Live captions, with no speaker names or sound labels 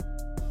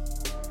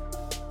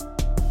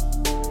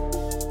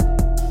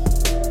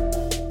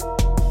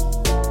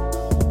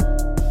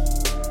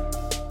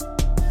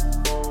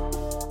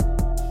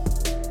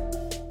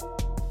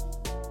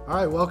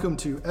right, welcome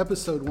to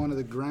episode 1 of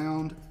the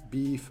Ground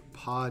Beef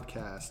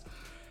Podcast.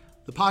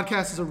 The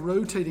podcast is a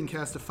rotating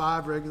cast of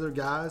 5 regular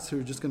guys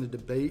who are just going to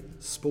debate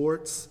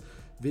sports,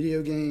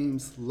 video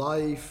games,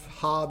 life,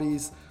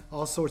 hobbies,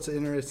 all sorts of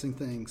interesting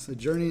things. A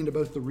journey into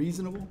both the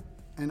reasonable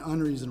and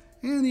unreasonable,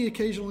 and the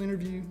occasional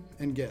interview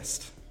and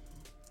guest.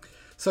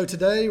 So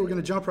today we're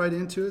going to jump right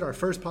into it. Our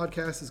first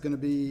podcast is going to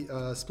be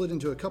split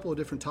into a couple of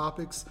different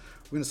topics.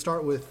 We're going to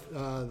start with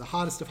the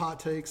hottest of hot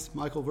takes,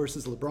 Michael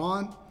versus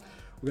LeBron.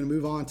 We're going to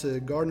move on to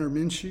Gardner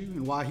Minshew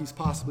and why he's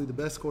possibly the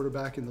best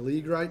quarterback in the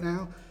league right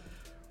now.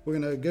 We're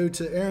going to go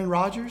to Aaron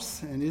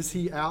Rodgers, and is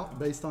he out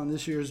based on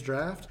this year's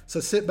draft? So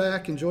sit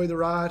back, enjoy the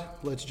ride.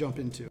 Let's jump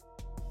into it.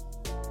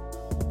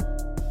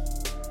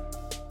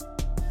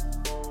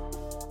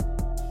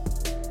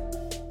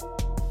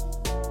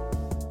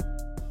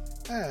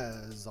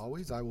 As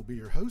always, I will be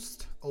your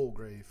host, Old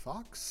Gray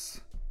Fox,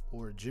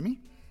 or Jimmy.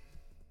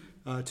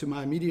 To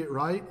my immediate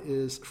right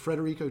is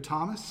Frederico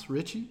Thomas,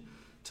 Richie.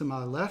 To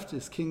my left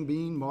is King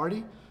Bean,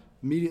 Marty.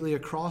 Immediately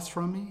across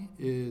from me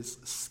is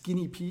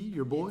Skinny P,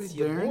 your boy, it's Darren.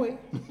 Your boy.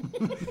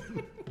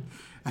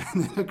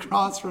 And then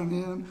across from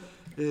him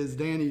is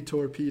Danny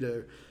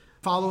Torpedo.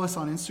 Follow us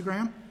on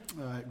Instagram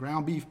at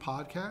Ground Beef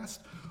Podcast,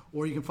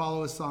 or you can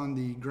follow us on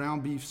the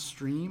Ground Beef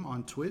stream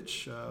on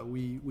Twitch.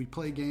 We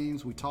play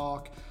games, we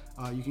talk.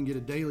 You can get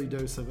a daily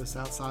dose of us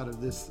outside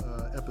of this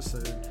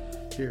episode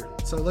here.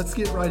 So let's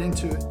get right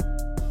into it.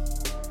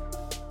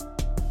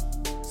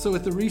 So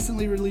with the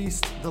recently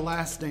released The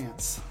Last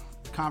Dance,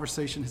 the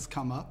conversation has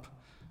come up.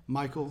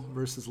 Michael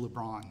versus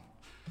LeBron.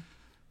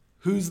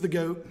 Who's the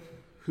GOAT?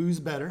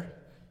 Who's better?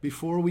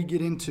 Before we get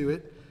into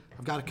it,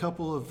 I've got a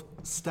couple of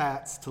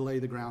stats to lay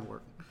the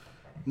groundwork.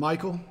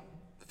 Michael,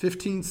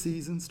 15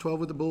 seasons,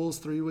 12 with the Bulls,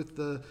 3 with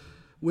the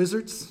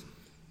Wizards.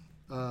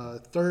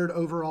 Third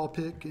overall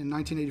pick in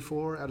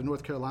 1984 out of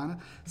North Carolina.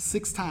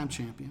 6-time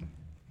champion.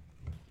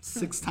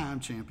 6-time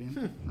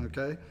champion,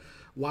 okay?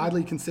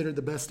 Widely considered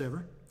the best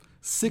ever.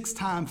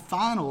 6-time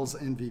finals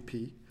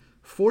MVP.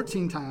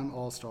 14-time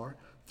All-Star.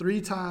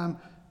 3-time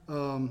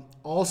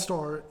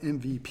All-Star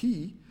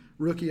MVP.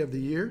 Rookie of the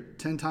Year.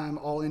 10-time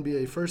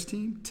All-NBA First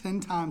Team.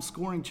 10-time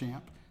scoring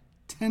champ.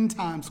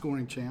 10-time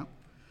scoring champ.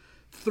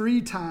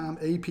 3-time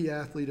AP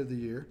Athlete of the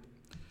Year.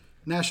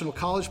 National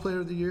College Player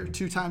of the Year,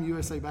 2-time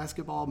USA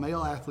Basketball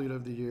Male Athlete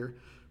of the Year,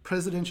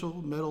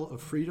 Presidential Medal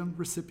of Freedom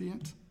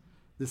recipient.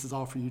 This is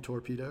all for you,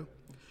 Torpedo.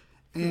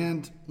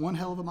 And one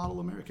hell of a model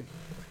American.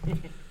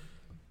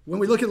 When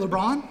we look at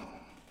LeBron,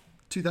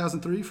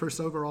 2003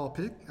 first overall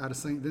pick out of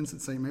St.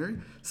 Vincent St. Mary,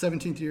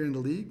 17th year in the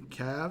league,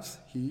 Cavs,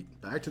 Heat,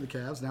 back to the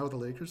Cavs, now with the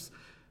Lakers,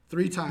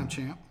 3-time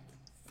champ,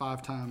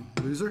 5-time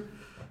loser,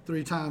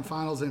 3-time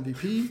Finals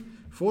MVP,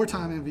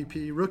 4-time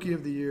MVP, Rookie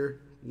of the Year,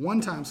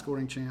 1-time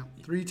scoring champ,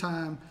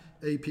 3-time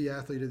AP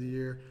Athlete of the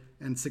Year,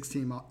 and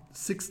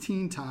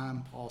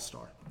 16-time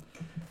All-Star.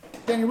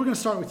 Danny, we're going to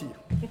start with you.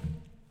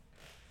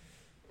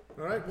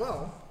 All right,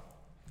 well,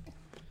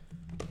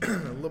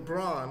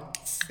 LeBron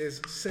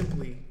is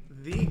simply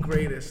the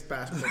greatest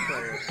basketball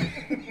player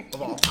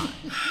of all time.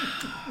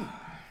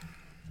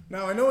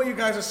 Now, I know what you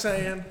guys are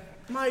saying.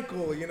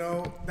 Michael,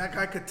 that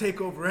guy could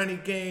take over any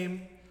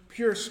game,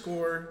 pure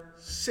scorer,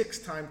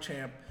 6-time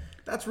champ.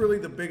 That's really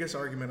the biggest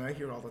argument I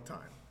hear all the time.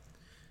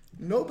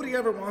 Nobody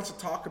ever wants to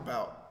talk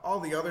about all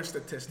the other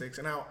statistics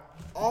and how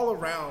all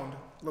around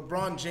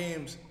LeBron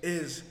James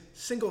is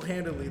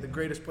single-handedly the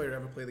greatest player to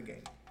ever play the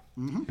game.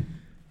 Mm-hmm.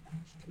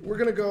 We're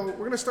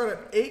gonna start at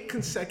 8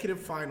 consecutive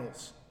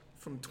finals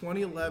from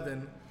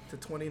 2011 to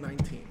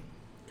 2019.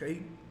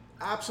 Okay,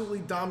 absolutely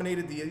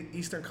dominated the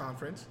Eastern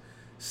Conference,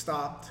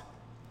 stopped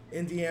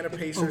Indiana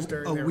Pacers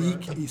during their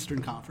weak run.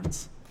 Eastern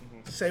Conference.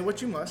 Say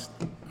what you must.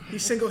 He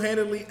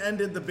single-handedly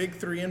ended the Big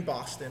Three in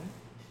Boston.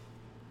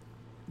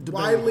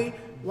 Widely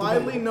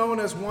known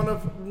as one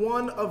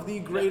of the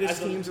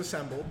greatest teams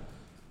assembled.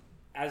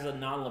 As a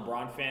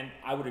non-LeBron fan,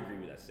 I would agree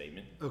with that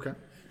statement. Okay.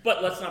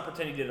 But let's not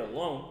pretend he did it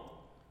alone.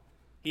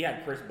 He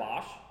had Chris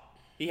Bosh.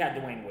 He had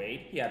Dwayne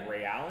Wade. He had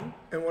Ray Allen.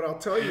 And what I'll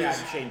tell you he is...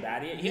 had Shane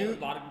Battier. He had a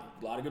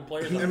lot of good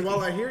players. And while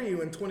I hear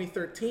you, in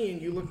 2013,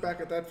 you look back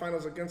at that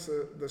finals against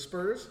the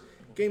Spurs.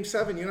 Game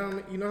 7, you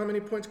know how many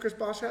points Chris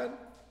Bosh had?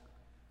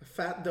 A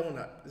fat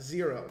donut.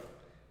 0.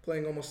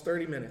 Playing almost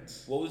 30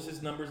 minutes. What was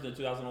his numbers in the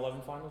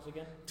 2011 finals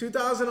again?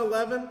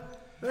 2011?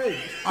 Hey.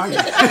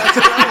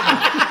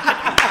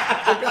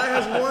 The guy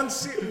has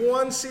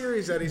one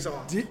series that he's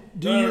off.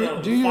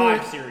 No,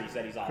 5 series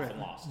that he's off and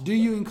lost. Do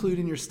you include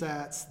in your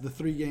stats the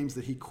 3 games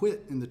that he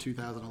quit in the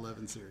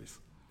 2011 series?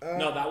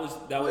 No, that was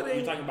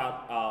you're talking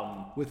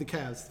about with the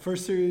Cavs.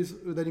 First series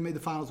that he made the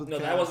finals with the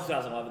Cavs. No, that wasn't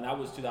 2011. That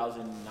was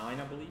 2009,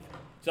 I believe.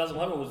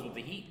 2011 was with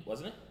the Heat,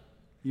 wasn't it?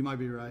 You might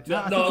be right. No,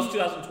 it was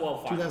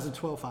 2012 finals.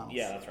 2012 finals.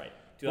 Yeah, that's right.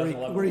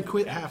 Where he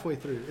quit halfway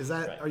through. Is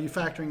that? Right. Are you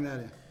factoring that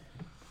in?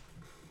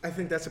 I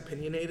think that's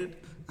opinionated.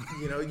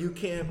 You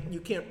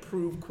can't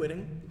prove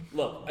quitting.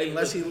 Look,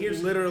 unless he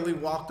literally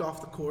walked off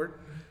the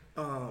court.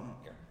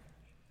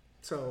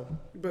 So,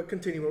 but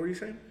continue. What were you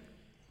saying?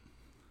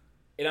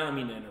 And I don't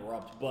mean to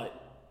interrupt,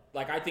 but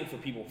like I think for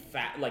people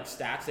like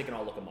stats, they can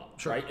all look them up,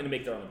 right, and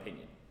make their own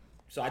opinion.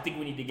 So I think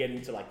we need to get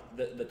into like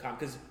the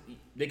because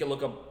they can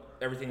look up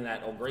everything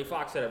that old Gray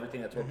Fox said,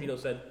 everything that Torpedo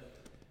said.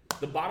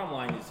 The bottom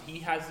line is he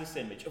has this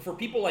image for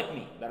people like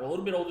me that are a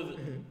little bit older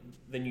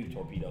than you,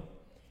 Torpedo.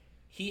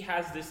 He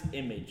has this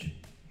image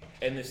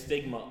and this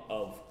stigma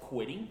of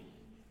quitting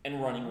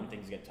and running when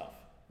things get tough.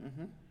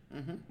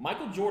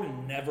 Michael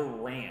Jordan never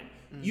ran.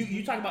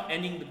 You talk about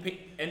ending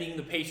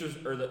the Pacers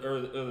or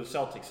the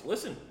Celtics.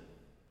 Listen,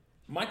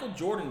 Michael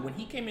Jordan, when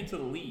he came into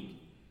the league,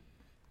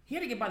 he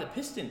had to get by the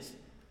Pistons.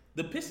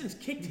 The Pistons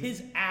kicked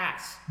his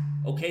ass.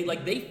 Okay,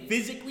 like they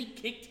physically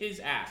kicked his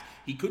ass.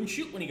 He couldn't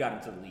shoot when he got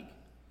into the league.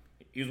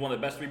 He was one of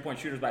the best three-point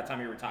shooters by the time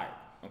he retired.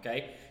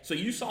 Okay, so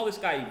you saw this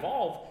guy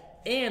evolve,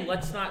 and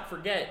let's not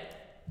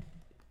forget,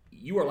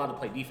 you were allowed to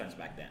play defense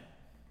back then.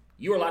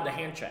 You were allowed to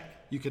hand check.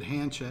 You could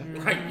hand check.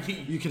 Right.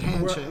 You could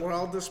hand check. What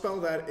I'll dispel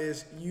that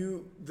is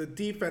the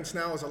defense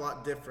now is a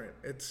lot different.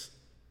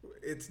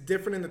 It's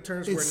different in the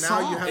terms where It's now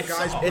you soft. have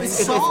guys.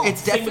 It's soft.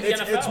 It's Same with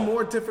definitely the It's NFL.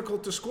 more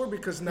difficult to score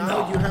because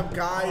now you have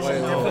guys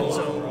in different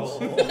zones.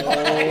 This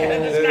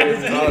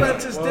guy's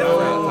Defense is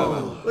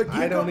different. Look, you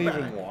I don't go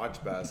even back.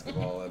 watch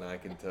basketball, and I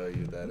can tell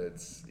you that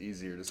it's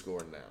easier to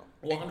score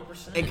now.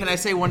 100%. And can I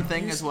say one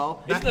thing as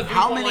well? Isn't the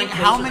How three-point many line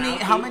how closer many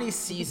now, how too? many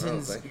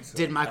seasons I think so.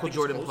 did Michael it's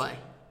Jordan closer. play?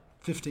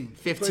 15,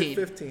 15.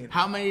 15.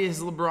 How many has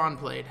LeBron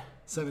played?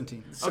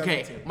 17.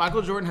 Okay, 17.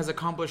 Michael Jordan has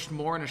accomplished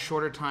more in a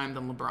shorter time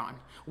than LeBron.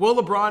 Will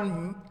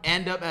LeBron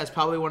end up as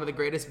probably one of the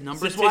greatest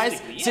numbers-wise?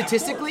 Statistically, yeah, of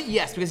Statistically, course.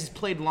 yes, because he's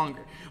played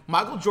longer.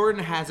 Michael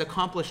Jordan has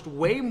accomplished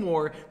way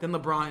more than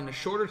LeBron in a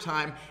shorter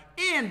time,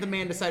 and the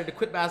man decided to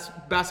quit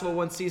basketball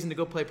one season to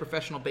go play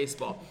professional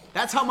baseball.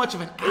 That's how much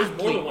of an athlete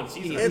more than one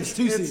season. he It's is.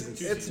 two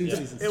seasons. It's, Two it-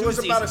 seasons. It was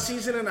about a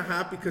seasons. season and a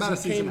half because About a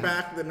he season came and a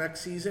half. back the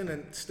next season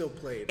and still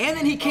played. And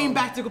then he came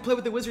back to go play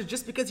with the Wizards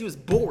just because he was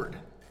bored.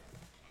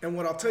 And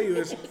what I'll tell you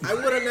is, I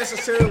wouldn't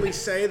necessarily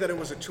say that it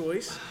was a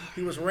choice.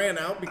 He was ran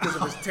out because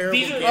of his terrible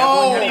These are gambling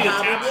are you a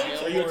habits.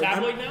 tabloid? Are you a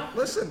tabloid now?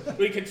 Listen, Are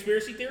you a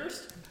conspiracy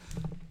theorist?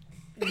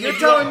 you're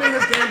telling me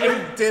his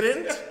gambling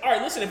didn't? All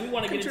right, listen. If we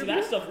want to get into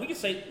that stuff, we can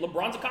say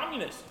LeBron's a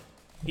communist.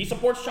 He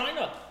supports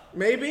China.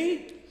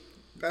 Maybe.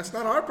 That's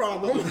not our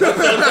problem. So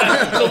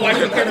why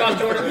do we care about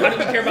Jordan? Why do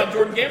we care about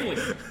Jordan gambling?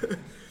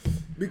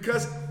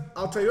 Because,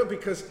 I'll tell you what,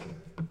 because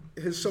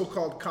his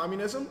so-called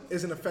communism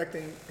isn't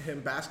affecting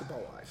him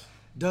basketball-wise.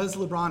 Does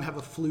LeBron have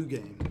a flu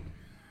game?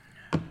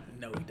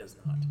 No, he does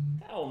not.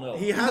 Hell no.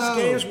 He has No.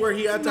 games where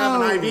he had to have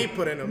No. an IV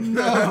put in him.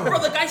 Bro,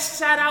 the guy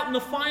sat out in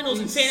the finals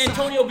in San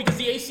Antonio because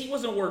the AC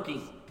wasn't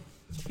working.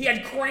 He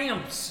had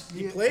cramps.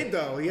 He played,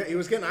 though. He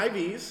was getting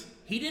IVs.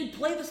 He didn't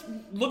play this.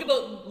 Look at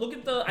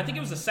the. I think it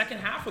was the second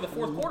half or the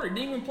fourth quarter. He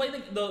didn't even play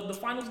the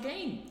finals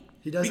game.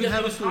 He doesn't because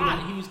have he a was flu hot.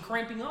 game. He was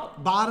cramping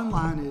up. Bottom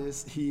line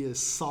is he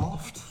is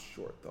soft,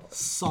 Short thought.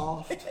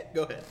 soft,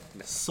 Go ahead.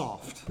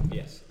 soft.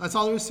 Yes. That's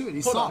all there is to it.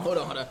 He's Hold on, soft.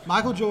 hold on.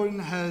 Michael Jordan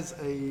has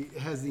the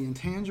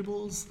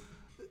intangibles.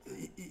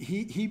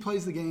 He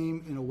plays the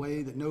game in a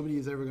way that nobody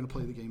is ever going to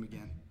play the game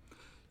again.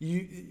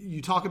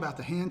 You talk about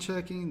the hand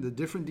checking, the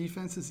different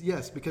defenses.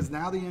 Yes, because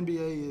now the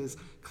NBA is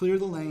clear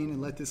the lane and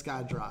let this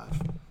guy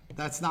drive.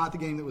 That's not the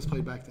game that was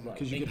played back then. Right.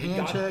 Because you could Thank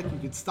hand God. check, you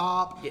could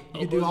stop, Yeah,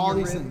 you could do elbows in all your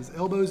these rib. things.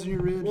 Elbows in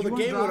your ribs. Well, the You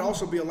wanna game would drive?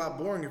 also be a lot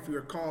boring if we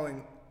were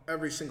calling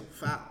every single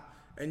foul.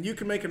 And you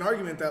can make an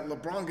argument that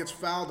LeBron gets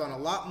fouled on a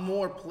lot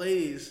more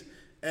plays,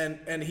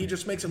 and he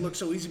just makes it look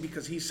so easy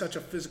because he's such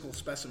a physical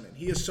specimen.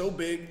 He is so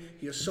big,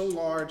 he is so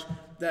large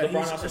that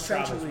LeBron he's also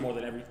travels essentially. more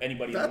than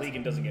anybody in the That's- league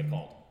and doesn't get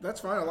called. That's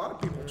fine. A lot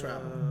of people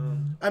travel.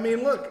 I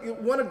mean, look,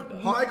 one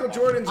of Michael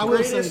Jordan's I will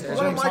say greatest, that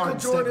one of James Michael Harden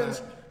stepped Jordan's,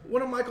 back.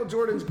 one of Michael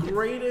Jordan's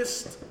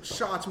greatest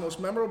shots,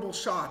 most memorable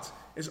shots,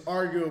 is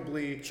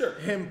arguably Sure.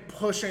 him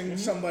pushing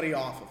somebody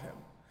off of him.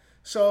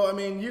 So I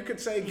mean, you could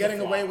say getting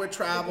flop. away with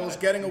travels,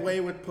 getting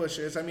away with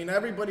pushes. I mean,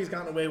 everybody's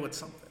gotten away with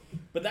something.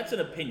 But that's an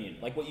opinion.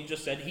 Like what you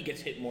just said, he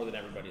gets hit more than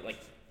everybody. Like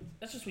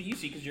that's just what you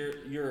see because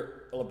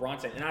you're a LeBron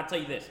stan. And I'll tell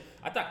you this: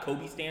 I thought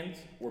Kobe stands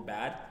were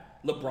bad.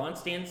 LeBron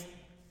stands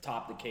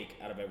top the cake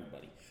out of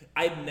everybody.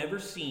 I've never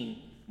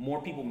seen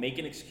more people make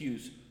an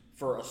excuse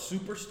for a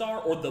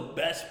superstar or the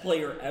best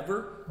player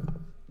ever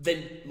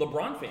than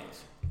LeBron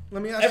fans.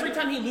 Let me ask Every you,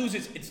 time he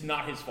loses, it's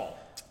not his fault.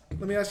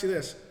 let me ask you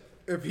this: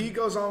 if he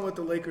goes on with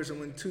the Lakers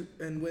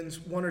and wins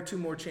one or two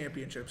more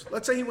championships,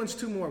 let's say he wins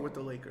two more with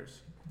the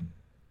Lakers,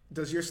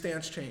 does your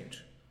stance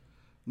change?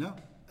 No.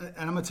 And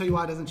I'm going to tell you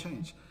why it doesn't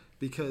change.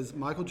 Because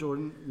Michael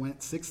Jordan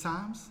went 6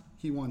 times,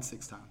 he won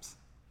 6 times.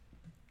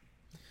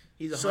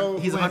 He's So-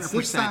 he's He went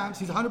 6 100%. times,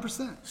 he's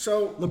 100%.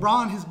 So,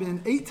 LeBron has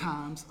been 8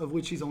 times, of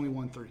which he's only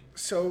won 3.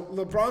 so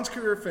LeBron's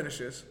career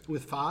finishes.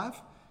 With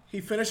 5, He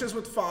finishes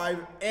with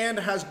 5 and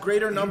has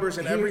greater numbers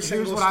in every here's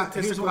single what I- here's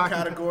statistical what I can-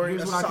 category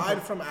here's what I can-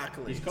 aside from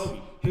accolades. He's Kobe.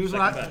 here's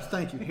what Second I best.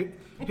 thank you.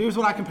 Here's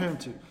what I compare him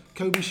to.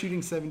 Kobe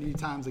shooting 70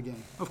 times a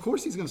game. Of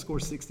course he's going to score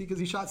 60 because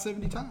he shot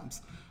 70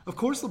 times. Of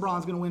course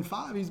LeBron's going to win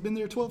 5. He's been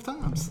there 12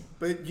 times.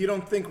 But you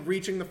don't think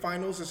reaching the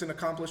finals is an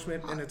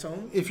accomplishment in its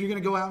own? If you're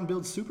going to go out and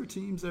build super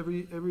teams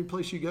every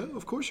place you go,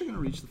 of course you're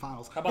going to reach the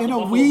finals. How about in the a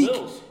Buffalo week,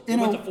 Bills? They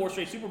went to 4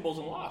 straight Super Bowls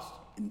and lost.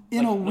 In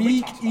a nobody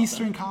weak talks about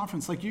Eastern that.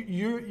 Conference, like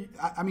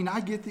I mean, I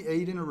get the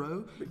 8 in a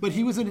row, but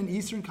he was in an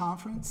Eastern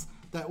Conference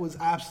that was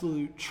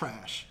absolute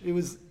trash. It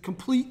was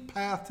complete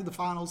path to the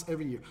finals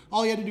every year.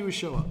 All he had to do was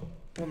show up.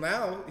 Well,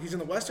 now he's in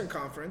the Western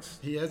Conference.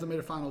 He hasn't made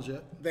a finals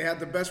yet. They had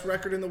the best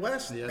record in the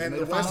West, He hasn't and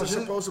made the the West is finals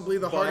yet. supposedly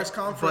the hardest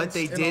conference. But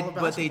they in did. all of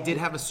But they did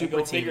basketball. have a And super go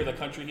team. figure, the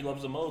country he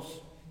loves the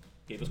most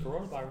gave us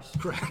coronavirus.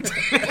 Correct.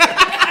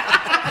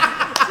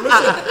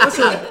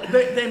 Listen,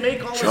 they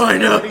make all this money,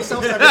 but he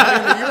sells everything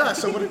in the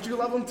U.S. So wouldn't you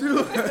love him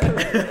too?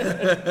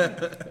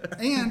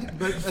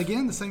 But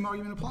again, the same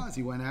argument applies.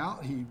 He went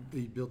out. He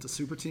built a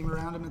super team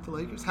around him at the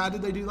Lakers. How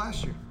did they do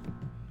last year?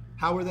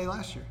 How were they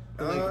last year?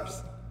 The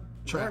Lakers.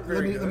 Trash. weren't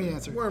very Let me good.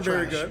 answer. Weren't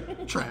Trash. very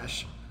good.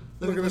 Trash.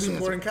 Look at the Let me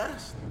supporting answer.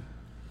 cast.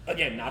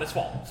 Again, not his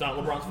fault. It's not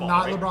LeBron's fault.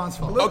 Not right? LeBron's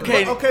fault.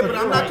 Okay. But I'm you're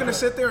not right. going to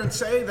sit there and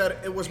say that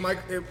it was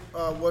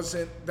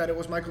wasn't that it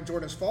was Michael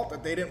Jordan's fault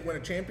that they didn't win a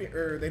champion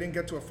or they didn't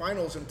get to a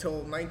finals until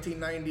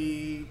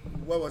 1990.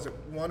 What was it?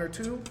 1 or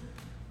 2?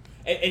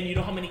 And you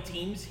know how many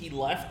teams he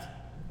left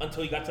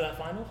until he got to that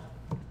final?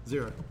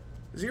 0.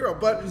 0.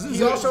 But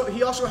he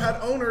also had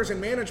owners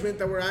and management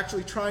that were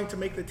actually trying to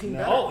make the team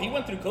better. No, he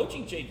went through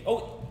coaching change.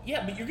 Oh,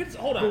 yeah, but you're gonna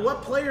hold on. But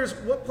what players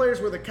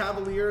were the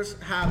Cavaliers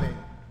having?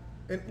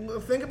 And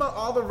think about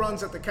all the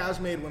runs that the Cavs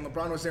made when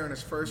LeBron was there in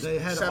his first They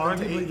had 7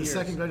 to 8 arguably the years.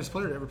 second greatest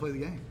player to ever play the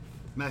game,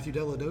 Matthew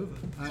Dellavedova.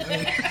 I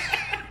mean,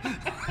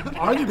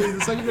 arguably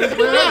the second greatest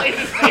player ever.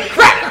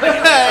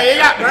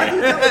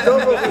 Matthew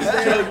Dellavedova was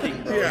there.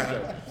 Joking, bro.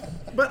 Yeah.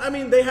 But I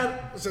mean, they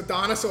had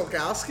Zadanis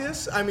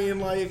Ilgauskas. I mean,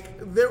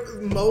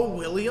 Mo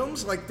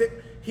Williams.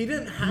 He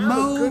didn't have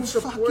Mo a good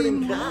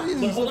supporting fucking cast.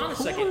 Williams. But hold Of on a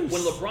second.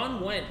 When course.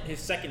 LeBron went his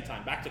second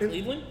time back to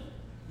Cleveland,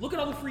 look at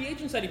all the free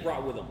agents that he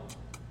brought with him.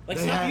 Like,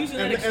 They stop had- using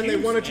that And excuse. they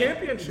won a man.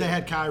 championship. They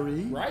had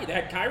Kyrie. Right. They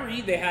had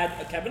Kyrie. They had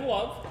Kevin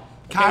Love.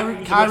 Kyrie- he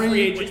was the best free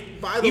Kyrie-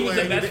 agent. By the he was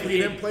way, the best he free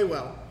didn't agent. play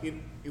well. He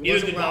Neither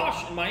wasn't did well.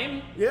 Bosh in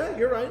Miami. Yeah,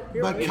 you're right.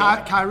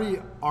 But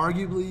Kyrie,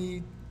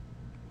 arguably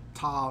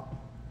top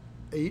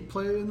 8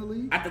 player in the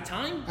league At the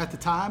time, at the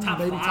time, Top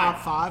maybe 5. top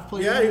 5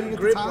 player Yeah, in he the was league a at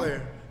great the time.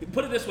 player.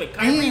 put it this way: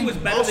 Kyrie And was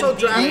better Also than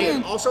D Wade.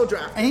 drafted. Also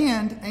drafted.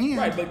 And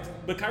Right,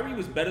 but Kyrie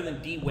was better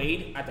than D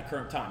Wade at the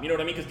current time. You know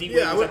what I mean? Because D Wade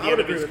Yeah, I was would- at I the would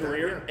end of his agree with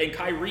that, career, and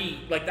Kyrie,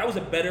 that was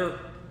a better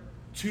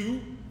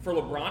 2 for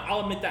LeBron.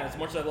 I'll admit that. As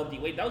much as I love D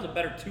Wade, that was a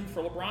better 2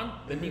 for LeBron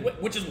than D Wade,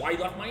 which is why he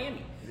left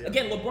Miami.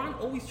 Again,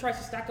 LeBron always tries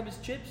to stack up his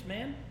chips,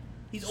 man.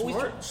 He's always.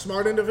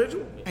 Smart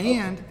individual.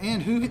 and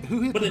who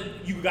hit But then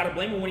you got to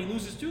blame him when he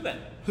loses too. Then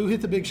who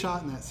hit the big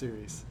shot in that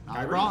series? Not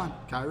Kyrie. LeBron.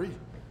 Kyrie.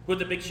 with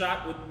the big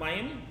shot with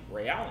Miami,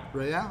 Ray Allen.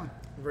 Ray Allen.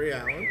 Ray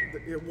Allen,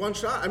 one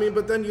shot. I mean,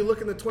 but then you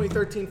look in the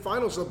 2013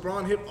 finals,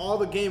 LeBron hit all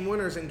the game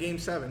winners in Game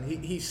 7.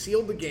 He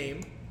sealed the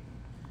game.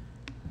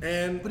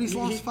 And But he's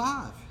lost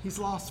 5. He's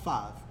lost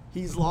 5.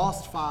 He's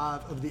lost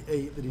 5 of the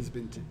 8 that he's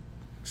been to.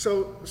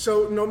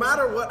 So no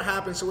matter what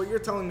happens, so what you're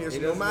telling me is He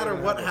no doesn't matter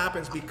even what have a-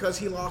 happens, because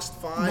he lost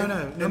 5. No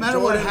and matter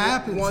what Jordan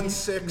happens, won he's-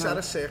 6 no, out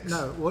of 6.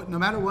 No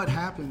matter what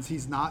happens,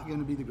 he's not going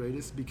to be the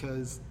greatest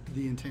because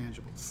the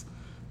intangibles.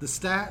 The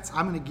stats,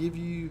 I'm going to give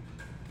you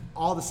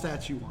all the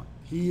stats you want.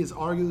 He is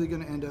arguably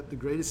going to end up the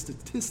greatest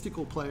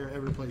statistical player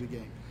ever to play the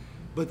game.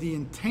 But the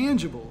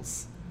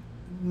intangibles,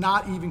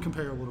 not even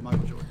comparable to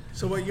Michael Jordan.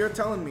 So what you're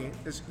telling me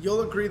is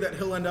you'll agree that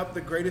he'll end up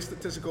the greatest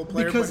statistical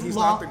player, Because but he's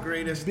long- not the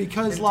greatest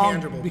because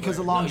intangible long because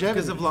player. of longevity.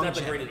 because of He's not the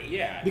longevity. greatest.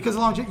 Yeah. Because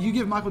of longevity. You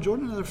give Michael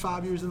Jordan another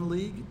 5 years in the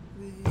league,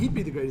 he'd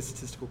be the greatest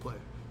statistical player.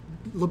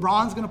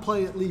 LeBron's going to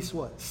play at least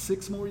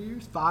 6 more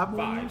years, 5 more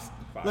 5. years.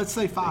 5. Let's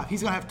say 5.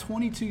 He's going to have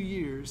 22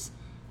 years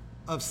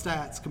of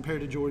stats compared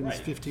to Jordan's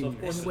Right. 15 So of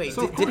course years. Wait,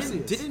 So of course he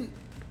didn't is. didn't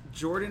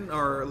Jordan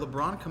or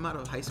LeBron come out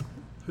of high school?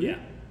 Yeah.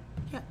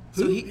 Yeah.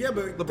 So he, Yeah,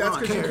 but LeBron that's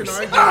because you can cares.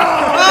 argue.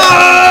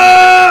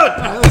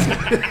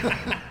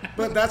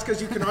 But that's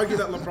because you can argue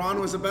that LeBron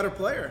was a better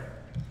player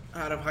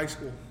out of high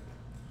school.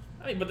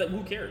 I mean, but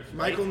who cares?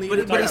 Michael right? needed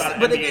We're to- talking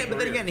about an NBA but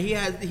then career.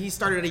 again, he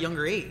started at a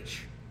younger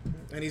age,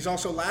 And he's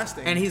also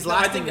lasting. and he's No, I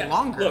lasting think that-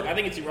 longer. Look, I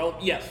think it's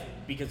irrelevant. Yes,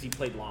 because he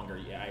played longer.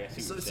 Yeah, I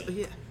see what you're So, saying.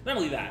 yeah. Not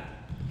only that,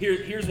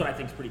 here's what I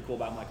think is pretty cool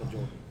about Michael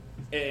Jordan,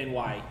 and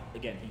why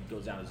again he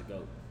goes down as a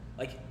GOAT.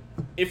 Like,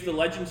 if the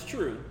legend's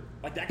true,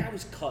 that guy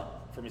was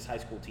cut from his high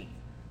school team.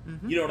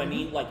 You know what I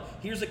mean? Like,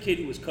 here's a kid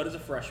who was cut as a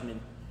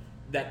freshman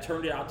that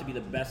turned it out to be the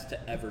best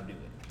to ever do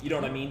it. You know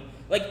what I mean?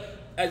 Like,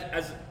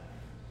 as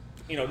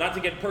you know, not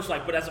to get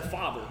personal, but as a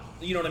father,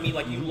 you know what I mean?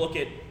 Like, you look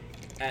at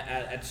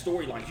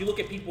storylines, you look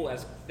at people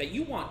that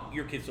you want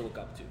your kids to look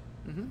up to,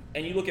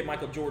 and you look at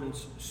Michael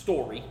Jordan's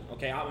story.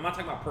 Okay, I'm not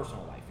talking about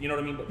personal life, you know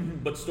what I mean?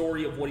 But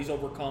story of what he's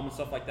overcome and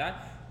stuff like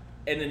that.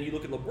 And then you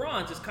look at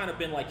LeBron's, it's kind of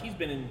been like he's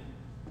been in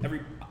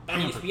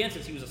on ESPN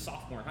since he was a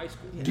sophomore in high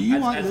school. Do you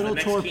want as the little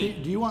next torpedo?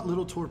 king. Do you want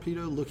little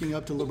torpedo looking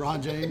up to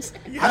LeBron James?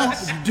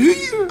 Yes. Do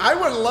you? I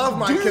would love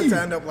my Do kid you?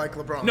 to end up like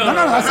LeBron. No,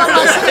 That's not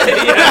what I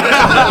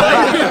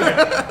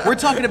said. We're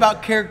talking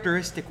about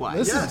characteristic-wise.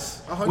 Listen,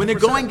 Yes, 100%. When the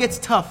going gets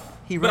tough,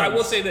 he But runs. I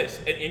will say this,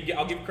 and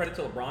I'll give credit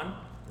to LeBron.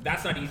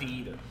 That's not easy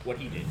either, what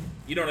he did.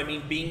 You know what I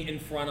mean? Being in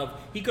front of,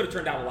 he could have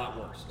turned out a lot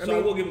worse. So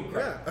I will give him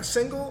credit.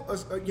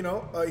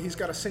 Yeah, he's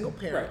got a single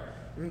parent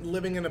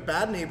living in a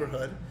bad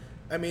neighborhood.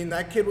 I mean,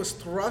 that kid was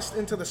thrust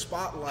into the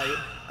spotlight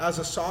as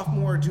a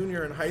sophomore or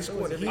junior in high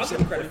school, and I'll give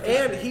him credit for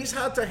that. he's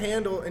had to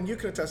handle, and you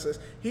can attest to this,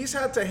 he's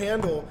had to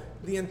handle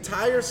the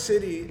entire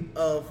city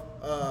of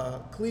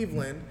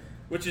Cleveland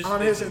Which is-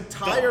 on his is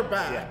entire dumb.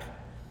 back, Yeah.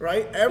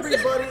 right?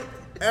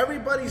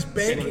 Everybody's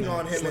banking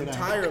on him Slow down.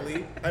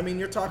 entirely. I mean,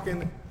 you're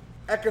talking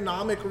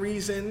economic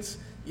reasons,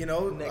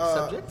 Next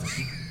subject.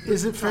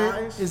 Is it fair?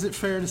 Ties. Is it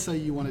fair to say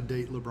you want to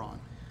date LeBron?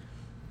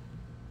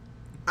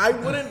 I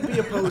wouldn't be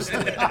opposed to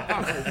it.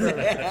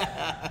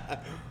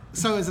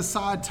 So, as a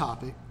side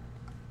topic,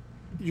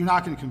 you're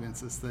not going to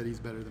convince us that he's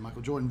better than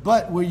Michael Jordan.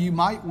 But where you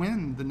might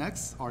win the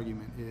next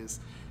argument is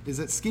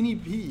that Skinny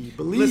P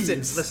believes.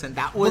 Listen.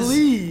 That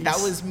believes,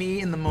 was me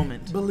in the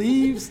moment.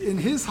 believes in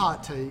his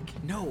hot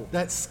take. No.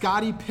 That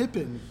Scottie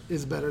Pippen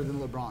is better than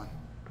LeBron.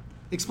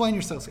 Explain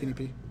yourself, Skinny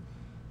P.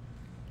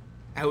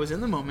 I was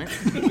in the moment.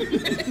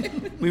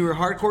 We were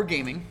hardcore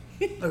gaming.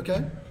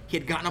 Okay. He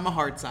had gotten on my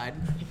hard side,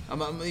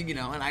 and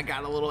I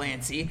got a little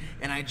antsy,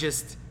 and I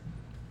just,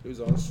 He was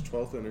on his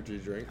 12th energy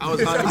drink. I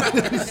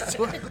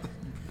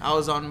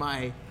was on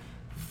my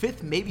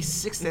 5th, maybe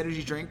 6th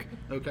energy drink.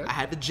 Okay. I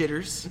had the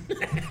jitters,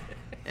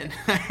 and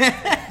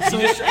You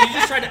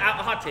just tried to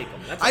hot take him.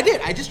 That's I all.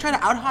 did. I just tried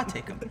to out hot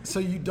take him. So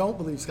you don't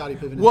believe Scottie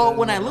Pippen is Well, better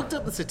when than I LeBron. looked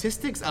up the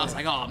statistics, I was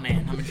like, oh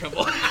man, I'm in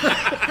trouble.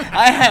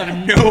 I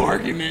have no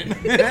argument.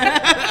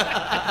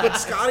 But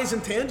Scotty's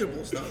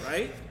intangibles, though,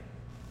 right?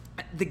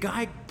 The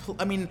guy,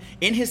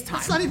 in his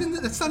time.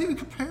 That's not even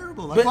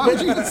comparable. Like, But- why but-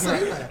 would you even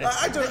say that?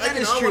 That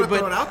is I true, want to but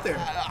throw it out there.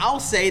 I'll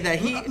say that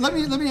he. Let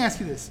me ask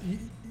you this.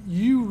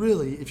 You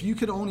really, if you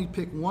could only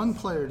pick one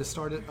player to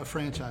start a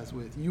franchise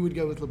with, you would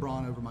go with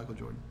LeBron over Michael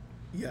Jordan.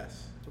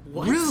 Yes,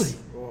 What? Really?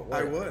 Well,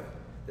 I wait, would.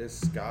 Is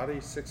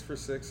Scotty 6 for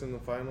 6 in the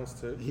finals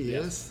too? He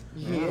is.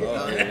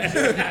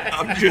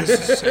 I'm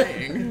just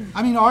saying.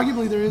 I mean,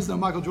 arguably there is no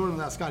Michael Jordan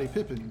without Scottie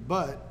Pippen,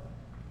 but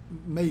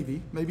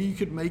maybe you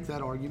could make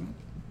that argument.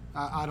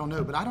 I don't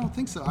know, but I don't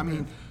think so. I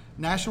mean,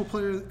 National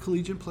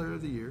Collegiate Player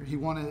of the Year. He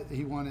won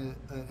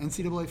a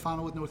NCAA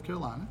final with North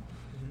Carolina.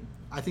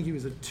 I think he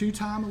was a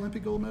 2-time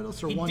Olympic gold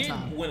medalist or He one did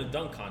time. win a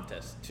dunk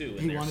contest, too.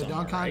 He won a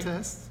dunk right?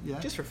 contest. Yeah,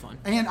 Just for fun.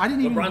 And I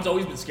didn't even. LeBron's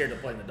always been scared to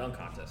play in the dunk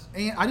contest.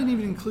 And I didn't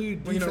even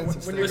include Well, you know,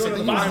 defensive when you're stats. going Listen, to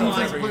the He the was bottom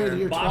defensive line, player of the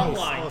year bottom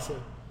twice line,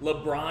 also.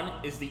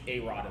 LeBron is the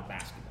A-Rod of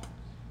basketball.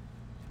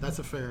 That's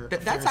a fair.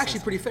 That's fair actually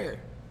assessment. pretty fair.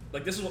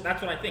 Like that's what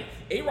I think.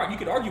 A-Rod, you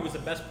could argue, was the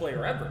best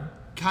player ever.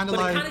 Kinda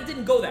but like- it kind of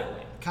didn't go that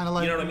way. Kind of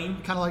like, you know what I mean?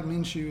 Kind of like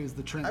Minshew is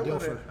the Trent I Dilfer.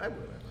 wouldn't.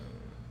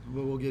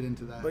 But we'll get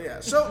into that. But yeah.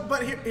 So,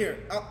 but here,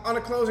 on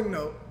a closing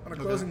note,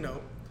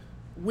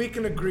 we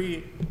can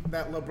agree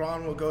that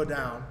LeBron will go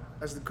down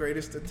as the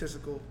greatest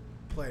statistical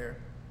player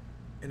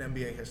in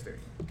NBA history.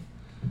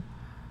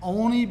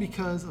 Only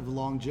because of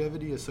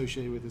longevity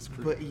associated with his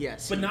career. But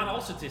yes. But not all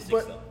statistics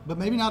But- though. But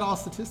maybe not all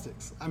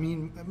statistics. I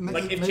mean,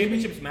 Like if maybe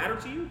championships matter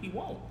to you, he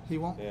won't. he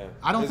won't. Yeah.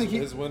 I don't think he.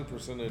 his win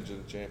percentage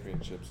in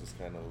championships is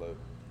kind of low.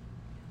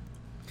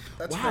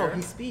 That's wow, fair.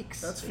 he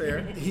speaks. That's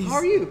fair. He's, How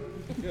are you?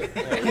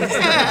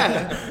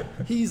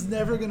 He's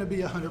never going to be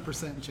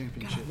 100% in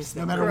championships,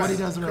 no matter Correct. what he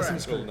does the rest of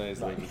his Little career.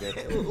 nice lady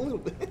guy. A little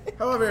bit.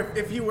 However,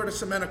 if you were to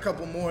cement a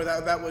couple more,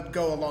 that would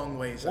go a long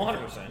ways. I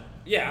think. 100%.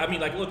 Yeah, I mean,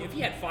 like, look, if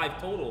he had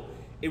 5 total,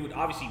 it would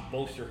obviously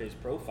bolster his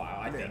profile.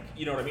 I think.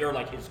 You know what I mean, or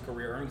like his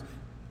career earnings.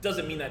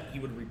 Doesn't mean that he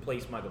would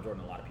replace Michael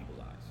Jordan in a lot of people's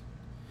eyes.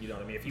 You know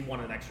what I mean? If he won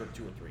an extra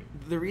 2 or 3.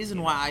 The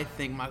reason why I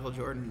think Michael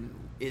Jordan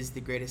is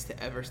the greatest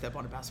to ever step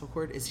on a basketball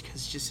court is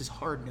because just his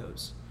hard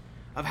nose.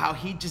 Of how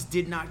he just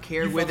did not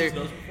care You felt whether his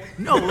nose before?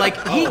 no,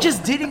 like he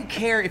just didn't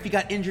care if he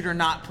got injured or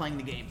not playing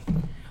the game.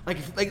 Like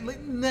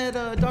in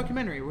that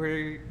documentary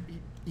where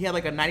he had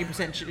like a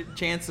 90%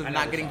 chance of I not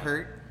never getting saw it.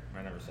 hurt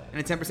I never saw it.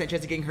 and a 10%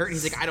 chance of getting hurt. And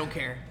he's like, I don't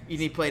care. And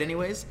he played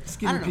anyways. I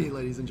Skinny don't P, know.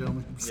 ladies and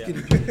gentlemen.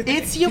 Skinny Yeah. P.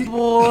 It's your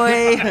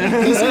boy.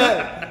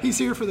 He's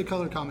here for the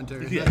color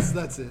commentary.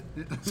 That's it.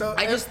 So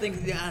I just think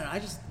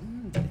it's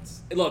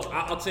Look,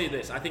 I'll tell you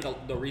this. I think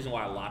the reason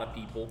why a lot of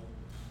people,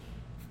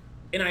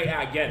 and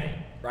I get it,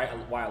 right?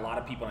 Why a lot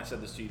of people, and I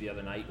said this to you the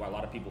other night, why a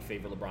lot of people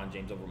favor LeBron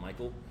James over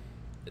Michael,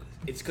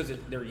 it's because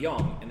they're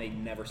young and they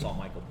never saw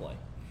Michael play.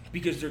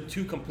 Because they're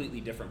two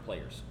completely different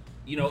players.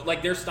 You know,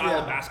 like their style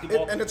of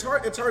basketball. and it's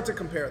hard to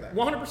compare that.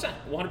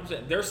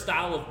 100%. Their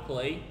style of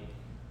play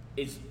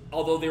is,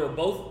 although they were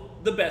both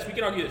the best, we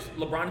can argue this,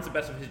 LeBron is the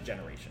best of his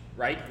generation,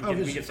 right?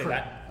 We can say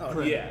correct. that.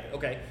 Correct. Yeah,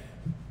 okay.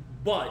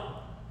 But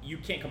you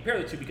can't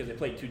compare the two because they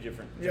played two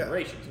different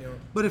generations. You know.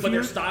 But if their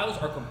you're sts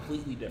are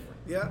completely different.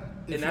 Yeah,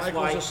 And that's Michael's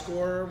why- a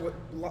scorer with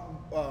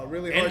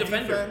really And hard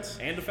defender. defense,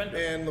 And defender.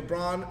 and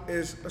LeBron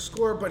is a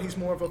scorer, but he's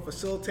more of a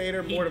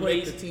facilitator, more to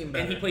make the team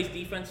better. And he plays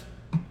defense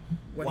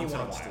when he once in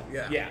a wants to.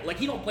 while. Yeah, like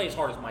he don't play as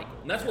hard as Michael,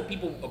 and that's what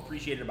people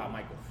appreciated about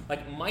Michael.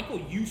 Like Michael,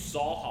 you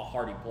saw how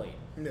hard he played.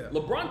 Yeah.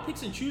 LeBron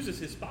picks and chooses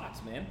his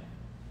spots, man.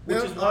 Which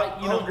Yeah, is why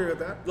I'll agree with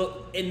that.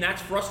 Look, and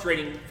that's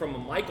frustrating from a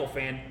Michael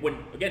fan. When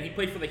again he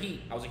played for the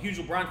Heat, I was a huge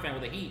LeBron fan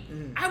with the Heat.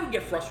 Mm-hmm. I would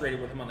get frustrated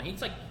with him on the Heat.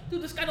 It's like,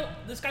 dude, this guy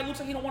looks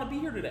like he don't want to be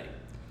here today.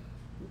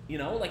 You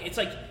know, like it's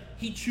like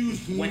he chose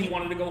when he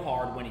wanted to go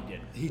hard, when he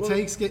did.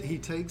 He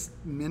takes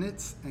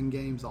minutes and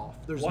games off.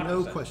 There's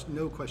 100%.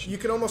 no question. you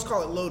can almost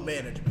call it load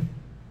management.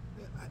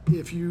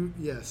 If you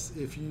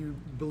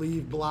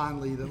believe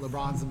blindly that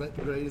LeBron's the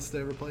greatest to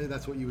ever play,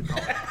 that's what you would call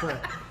it.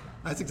 Correct.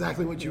 That's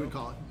exactly what you would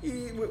call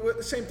it. With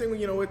the same thing, with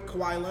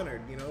Kawhi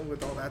Leonard,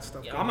 with all that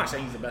stuff. Yeah, I'm not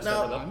saying he's the best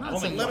Now, ever. I'm not I don't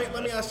saying think let he's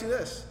me the best. ask you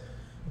this: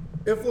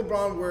 if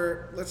LeBron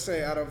were, let's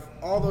say, out of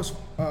all those,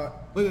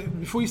 But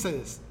before you say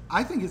this,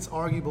 I think it's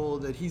arguable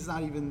that he's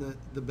not even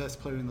the best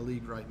player in the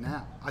league right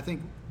now. I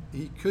think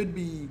he could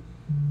be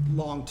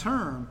long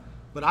term,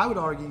 but I would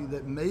argue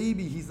that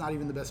maybe he's not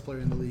even the best player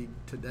in the league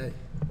today.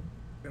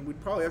 and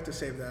we'd probably have to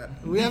save that.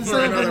 We haven't for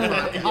said another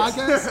that in the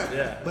podcast,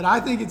 Yeah. but I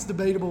think it's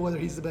debatable whether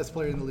he's the best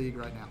player in the league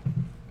right now.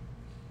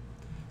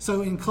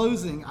 So in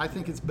closing, I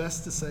think it's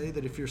best to say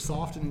that if you're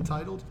soft and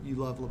entitled, you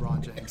love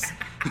LeBron James.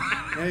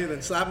 Hey,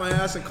 then slap my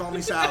ass and call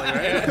me Sally, right?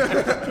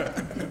 I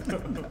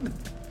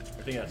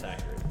think that's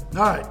accurate.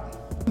 All right,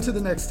 to the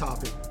next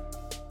topic.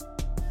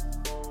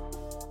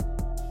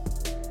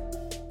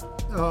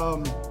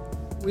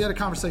 We had a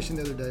conversation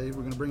the other day.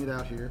 We're going to bring it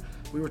out here.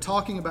 We were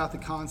talking about the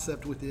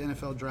concept with the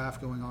NFL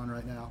draft going on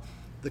right now,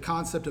 the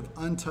concept of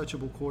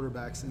untouchable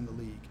quarterbacks in the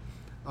league.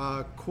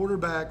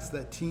 Quarterbacks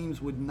that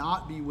teams would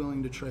not be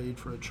willing to trade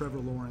for a Trevor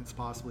Lawrence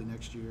possibly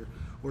next year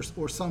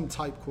or some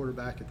type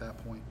quarterback at that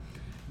point.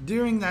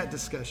 During that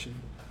discussion,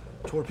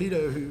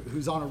 Torpedo,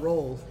 who's on a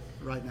roll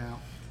right now,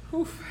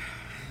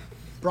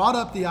 brought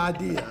up the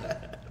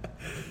idea,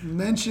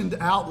 mentioned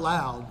out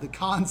loud the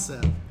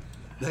concept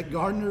that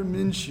Gardner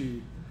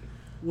Minshew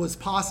was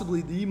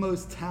possibly the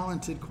most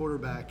talented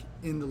quarterback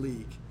in the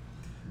league.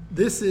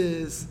 This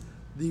is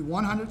the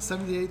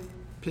 178th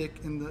pick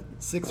in the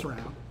 6th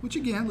round, which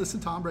again, listen,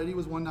 Tom Brady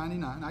was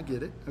 199. I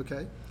get it,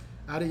 okay?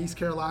 Out of East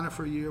Carolina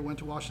for a year, went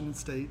to Washington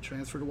State,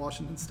 transferred to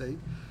Washington State.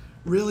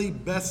 Really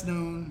best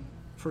known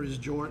for his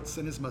jorts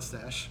and his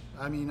mustache.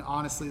 I mean,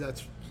 honestly,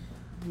 that's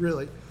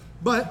really.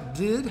 But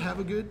did have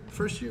a good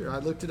first year. I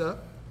looked it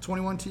up.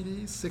 21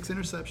 TDs, 6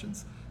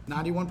 interceptions,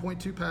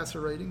 91.2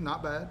 passer rating,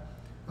 not bad.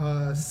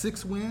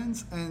 6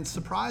 wins, and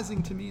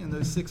surprising to me in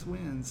those 6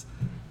 wins,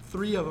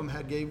 3 of them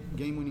had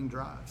game-winning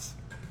drives.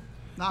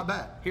 Not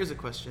bad. Here's a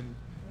question.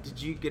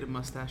 Did you get a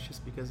mustache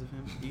just because of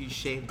him? You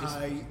shaved his...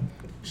 I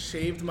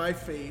shaved my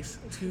face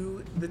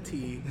to the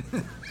T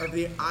of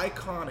the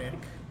iconic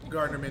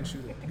Gardner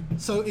Minshew look.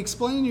 So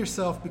explain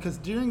yourself, because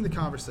during the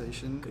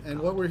conversation, and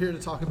what we're here to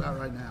talk about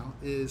right now,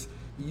 is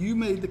you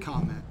made the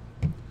comment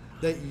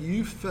that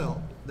you felt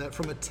that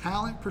from a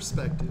talent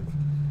perspective,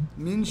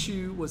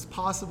 Minshew was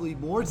possibly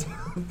more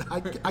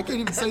talented. I can't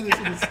even say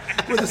this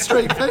with a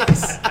straight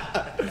face.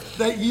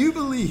 That you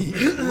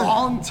believe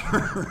long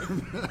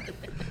term.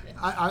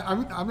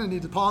 I'm going to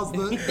need to pause the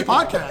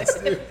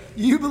podcast.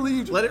 You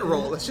believed. Let it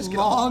roll. Let's just get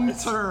long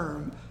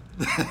term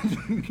that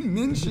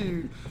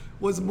Minshew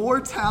was more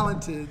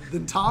talented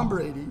than Tom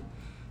Brady,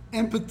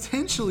 and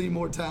potentially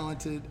more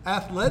talented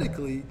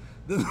athletically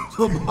than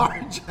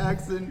Lamar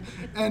Jackson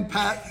and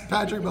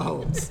Patrick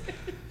Mahomes.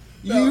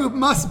 You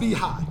must be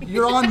high.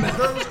 You're on meth.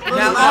 You're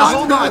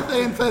on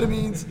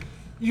methamphetamines.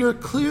 You're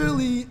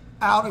clearly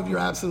out of your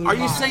absolute Are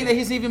you mind. saying that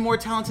he's even more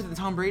talented than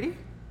Tom Brady?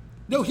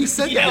 No, he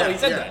said Yeah, that. he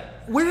said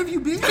that. Where have you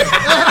been?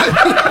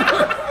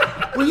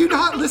 Were you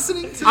not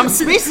listening to I'm me?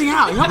 spacing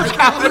out. You know how much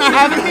caffeine I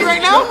have in me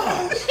right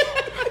now?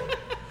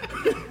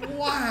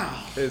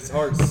 His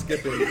heart's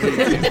skipping.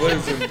 He's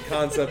losing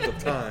concept of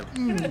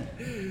time.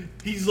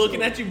 He's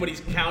looking at you, but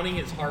he's counting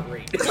his heart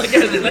rate. Like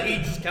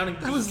he's just counting.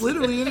 That was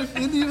literally in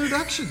the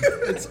introduction.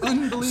 It's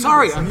unbelievable.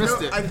 Sorry, I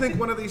missed it. I think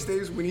one of these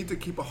days we need to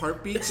keep a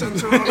heartbeat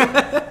sensor on him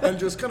and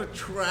just kind of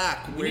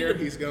track We need where to-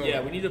 he's going.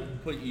 Yeah, we need to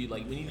put you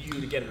we need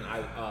you to get an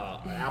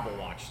Apple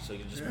Watch so you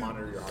can just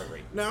monitor your heart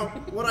rate. Now,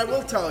 what I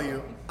will tell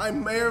you, I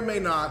may or may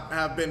not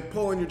have been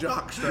pulling your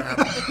jock strap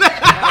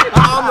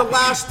on the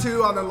last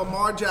 2, on the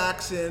Lamar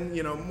Jackson,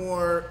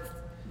 more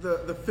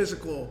the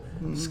physical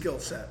skill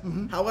set.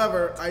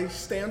 However, I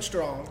stand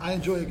strong. I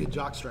enjoy a good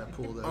jockstrap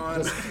pull, though.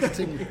 On- Just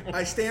continue.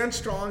 I stand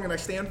strong and I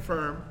stand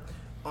firm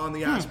on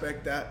the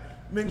aspect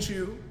that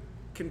Minshew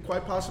can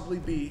quite possibly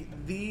be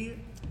the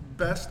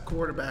best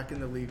quarterback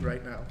in the league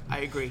right now. I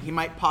agree. He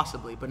might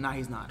possibly, but now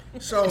he's not.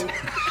 So,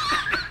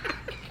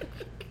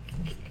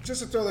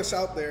 just to throw this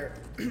out there,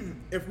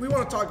 if we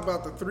want to talk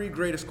about the 3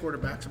 greatest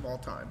quarterbacks of all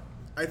time,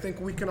 I think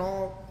we can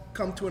all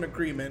come to an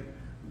agreement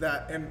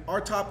that in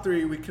our top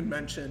 3 we can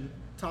mention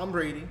Tom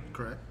Brady,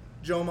 Correct.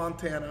 Joe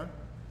Montana,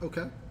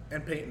 Okay.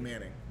 and Peyton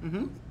Manning.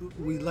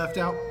 We left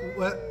out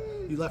what?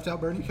 You left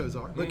out Bernie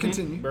Kosar, but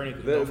continue. Bernie,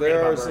 don't There, forget there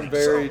about are some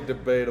Bernie. very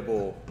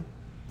debatable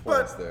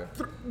points But there.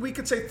 we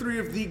could say 3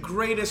 of the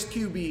greatest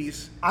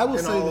QBs I will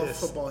in say all this.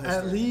 of football history.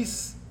 At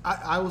least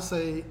I will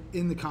say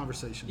in the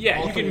conversation. Yeah,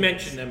 all you three can of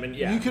mention us. them, and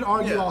yeah. You can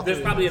argue Yeah. all There's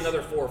three probably of us.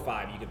 another 4 or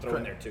 5 you could throw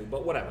in there too,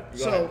 but whatever. Go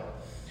So, ahead.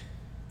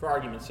 For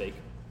argument's sake.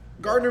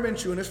 Gardner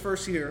Minshew in his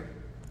first year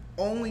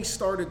only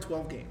started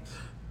 12 games.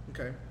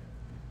 Okay.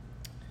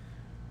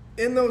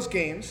 In those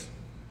games,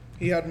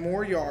 he had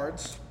more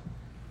yards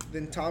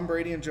than Tom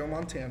Brady and Joe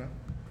Montana.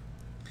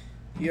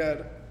 He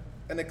had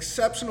an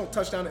exceptional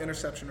touchdown to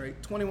interception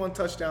rate, 21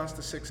 touchdowns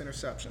to 6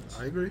 interceptions,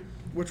 I agree.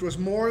 which was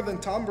more than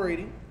Tom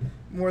Brady,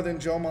 more than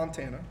Joe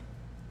Montana.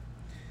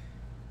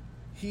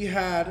 He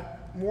had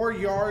more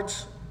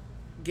yards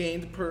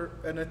gained per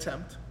an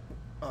attempt,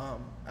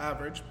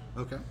 average.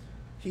 Okay.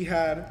 He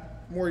had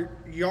more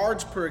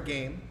yards per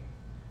game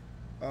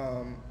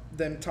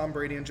than Tom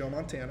Brady and Joe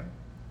Montana.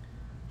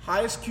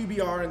 Highest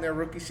QBR in their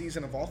rookie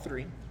season of all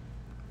 3.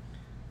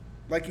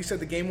 Like you said,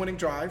 the game-winning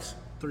drives,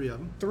 3 of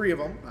them. 3 of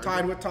them,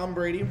 tied with Tom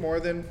Brady, more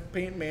than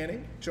Peyton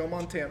Manning, Joe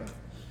Montana.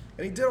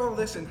 And he did all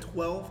this in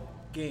 12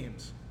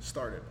 games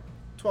started.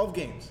 12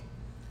 games.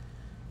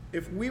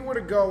 If we were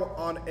to go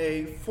on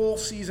a full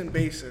season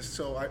basis,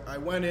 so I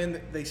went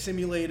in, they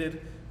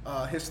simulated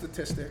his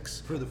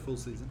statistics For the full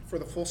season. for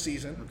the full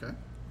season. Okay.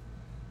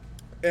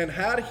 And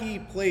had he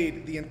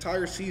played the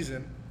entire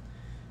season,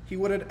 he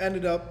would have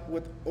ended up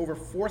with over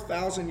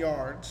 4,000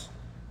 yards,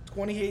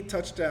 28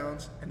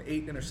 touchdowns, and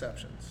 8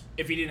 interceptions.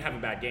 If he didn't have a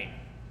bad game.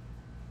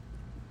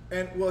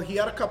 And well, he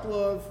had a couple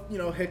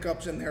of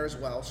hiccups in there as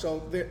well,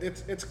 so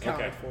it's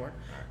accounted for,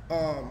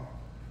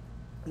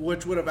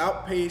 which would have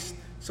outpaced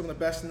some of the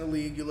best in the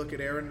league. You look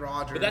at Aaron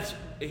Rodgers. But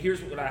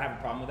here's what I have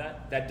a problem with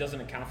that. That doesn't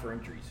account for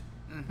injuries.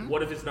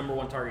 What if his number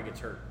 1 target gets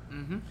hurt?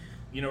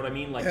 You know what I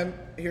mean? Like, And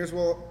here's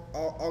what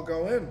I'll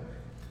go in.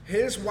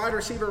 His wide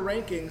receiver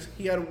rankings,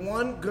 he had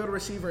one good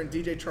receiver in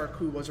DJ Chark,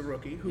 who was a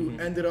rookie, who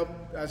ended up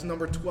as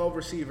number 12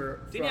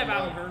 receiver. didn't he have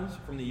Alan Hearns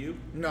from the U?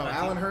 No, On that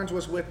Alan team? Hearns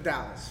was with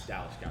Dallas.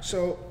 Dallas, gotcha.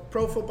 So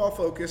Pro Football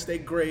Focus, they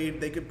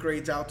give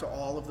grades out to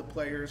all of the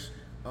players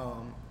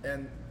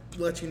and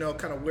let you know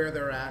kind of where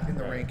they're at in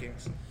the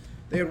rankings.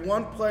 They had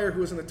one player who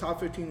was in the top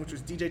 15, which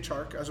was DJ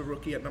Chark as a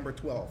rookie at number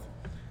 12.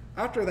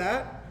 After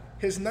that,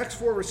 his next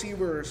 4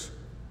 receivers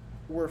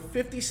were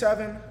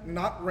 57,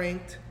 not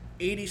ranked,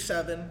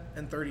 87,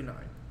 and 39.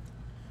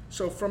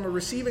 So from a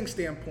receiving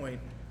standpoint,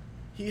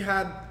 he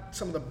had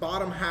some of the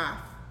bottom half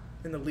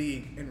in the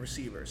league in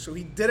receivers. So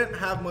he didn't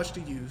have much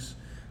to use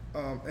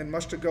and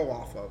much to go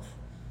off of.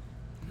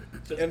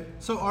 And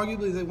So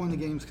arguably they won the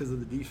games because of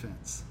the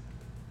defense.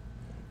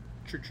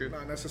 True.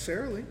 not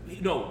necessarily.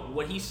 No,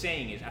 what he's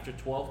saying is after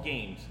 12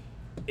 games,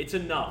 it's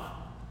enough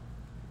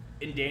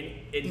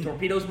in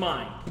Torpedo's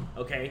mind,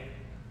 okay,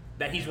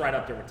 that he's right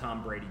up there with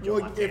Tom Brady, Joe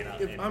Well, Montana.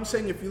 if and- I'm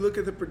saying if you look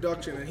at the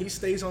production and he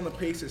stays on the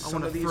pace as some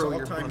wanna of these throw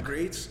your all-time book.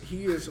 greats,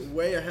 he is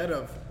way ahead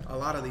of a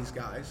lot of these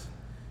guys.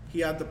 He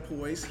had the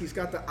poise. He's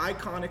got the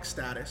iconic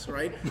status,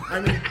 right?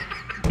 I mean,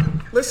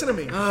 listen to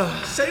me.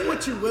 Say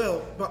what you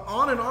will, but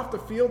on and off the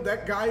field,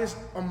 that guy is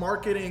a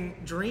marketing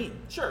dream.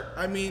 Sure.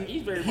 I mean,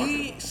 He's very he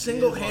marketable.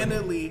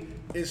 single-handedly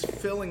is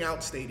filling out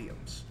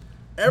stadiums.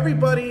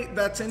 Everybody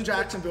that's in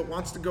Jacksonville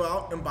wants to go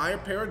out and buy a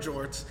pair of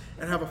jorts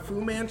and have a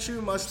Fu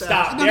Manchu mustache.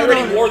 Stop. No, They no,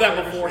 already no. wore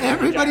that before.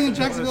 Everybody in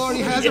Jacksonville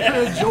already has a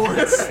pair of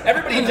jorts.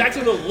 Everybody in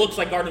Jacksonville looks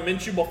like Gardner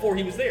Minshew before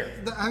he was there.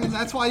 I mean,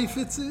 that's why he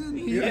fits in.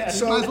 He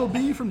so- might as well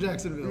be from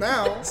Jacksonville.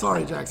 Now-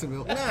 Sorry,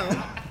 Jacksonville.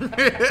 Now,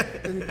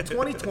 in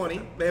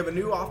 2020, they have a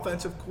new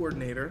offensive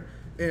coordinator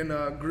in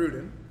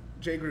Gruden,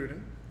 Jay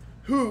Gruden,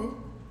 who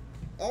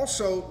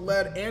also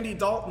led Andy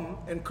Dalton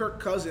and Kirk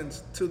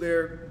Cousins to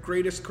their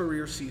greatest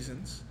career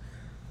seasons.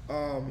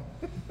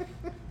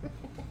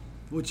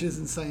 Which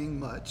isn't saying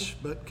much,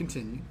 but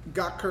continue.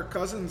 Got Kirk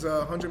Cousins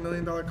a $100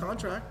 million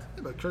contract.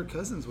 Yeah, but Kirk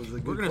Cousins was a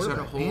good gonna start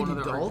a quarterback. whole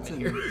Andy other argument Dalton.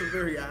 here. He was a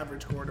very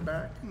average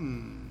quarterback.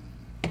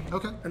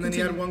 Okay. And then he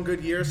had continue. one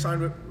good year,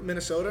 signed with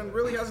Minnesota, and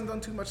really hasn't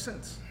done too much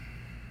since.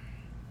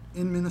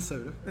 In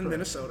Minnesota. In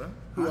Minnesota,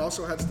 who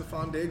also had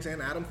Stephon Diggs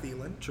and Adam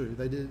Thielen. True,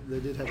 they did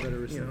have better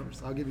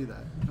receivers. I'll give you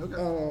that. Okay.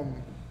 Um,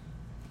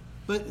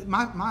 But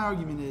my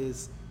argument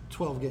is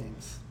 12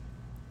 games.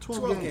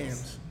 12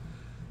 games.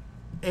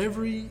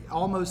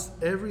 Almost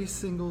every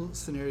single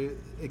scenario,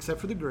 except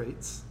for the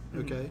greats,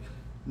 okay,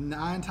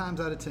 9 times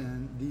out of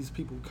 10, these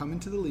people come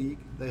into the league.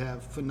 They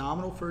have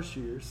phenomenal first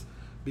years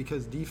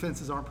because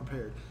defenses aren't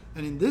prepared.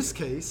 And in this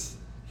case,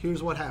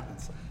 here's what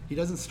happens. He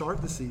doesn't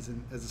start the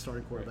season as a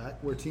starting quarterback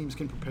where teams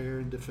can prepare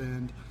and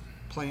defend,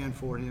 plan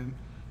for him.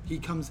 He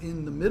comes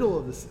in the middle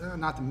of the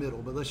not the middle,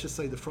 but let's just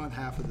say the front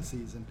half of the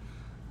season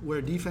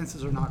where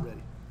defenses are not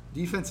ready.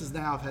 Defenses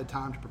now have had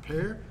time to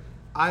prepare.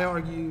 I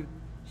argue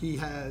he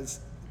has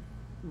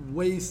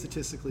way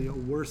statistically a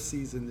worse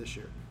season this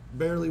year.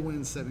 Barely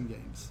wins 7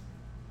 games.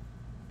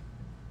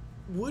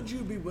 Would you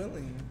be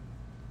willing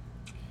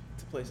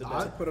to place a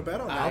I- bet. Put a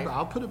bet on that.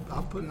 I'll put it.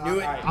 Knew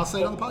it. I'll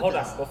say it on the Hold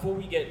podcast. on, before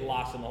we get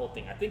lost in the whole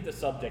thing, I think the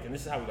subject, and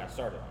this is how we got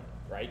started on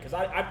it, right? Because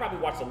I probably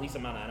watched the least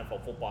amount of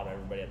NFL football of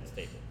everybody at this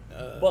table.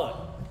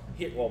 But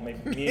here, well,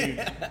 maybe me and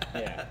you,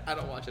 yeah. I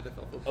don't watch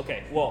NFL football.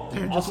 Okay, well,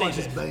 Aaron I'll just say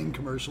watches this. Bang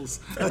commercials.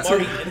 And That's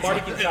Marty, it. and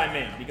Marty can chime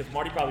in because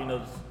Marty probably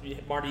knows.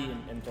 Marty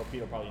and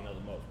Torpedo probably know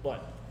the most.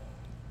 But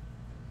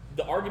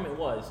the argument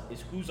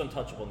is who's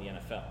untouchable in the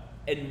NFL.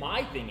 And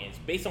my thing is,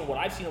 based on what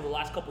I've seen over the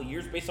last couple of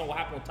years, based on what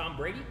happened with Tom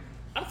Brady,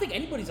 I don't think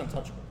anybody's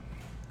untouchable.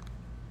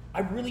 I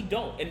really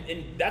don't.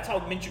 And that's how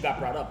Minshew got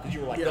brought up because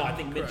you were like, no, I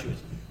think correct. Minshew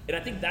is. And I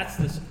think that's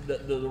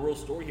the real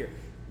story here.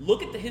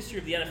 Look at the history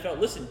of the NFL.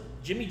 Listen,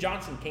 Jimmy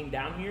Johnson came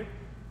down here,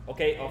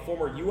 okay, a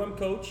former UM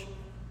coach.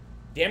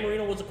 Dan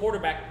Marino was a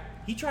quarterback.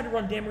 He tried to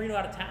run Dan Marino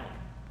out of town.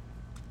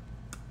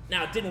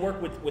 Now, it didn't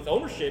work with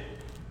ownership,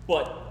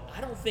 but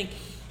I don't think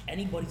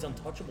anybody's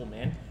untouchable,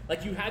 man.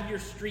 Like, you have your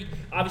streak.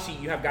 Obviously,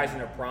 you have guys in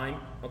their prime.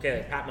 Okay,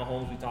 like Pat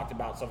Mahomes, we talked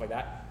about, stuff like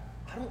that.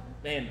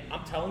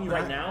 I'm telling you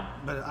right now.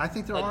 But I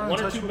think there Like are one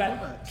or two untouchable bad-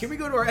 quarterbacks. Can we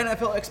go to our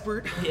NFL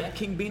expert, Yeah.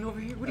 King Bean over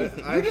here? What do you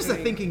think? I You're just a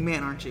think- thinking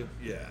man, aren't you?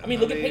 Yeah. I mean,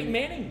 look at Peyton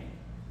Manning.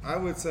 I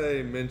would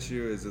say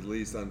Minshew is at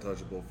least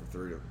untouchable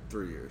for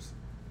 3 years.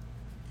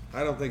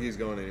 I don't think he's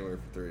going anywhere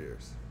for 3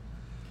 years.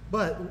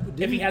 But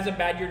If he has a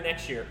bad year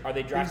next year, are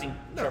they drafting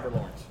Trevor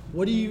Lawrence?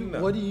 what do you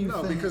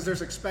No, think? because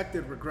there's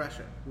expected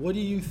regression. What do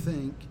you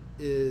think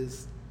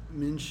is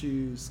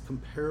Minshew's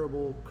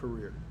comparable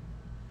career?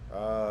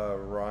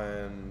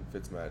 Ryan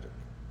Fitzmagic.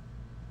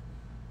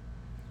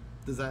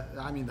 Does that?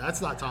 I mean,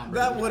 that's not Tom Brady.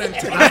 That wouldn't.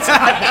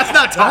 That's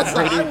not Tom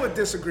Brady. I would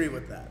disagree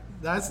with that.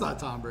 That's not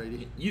Tom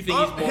Brady. You think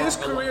he's more His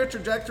career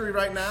trajectory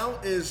right now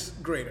is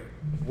greater.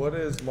 What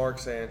is Mark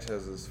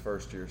Sanchez's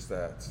first year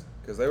stats?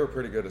 Because they were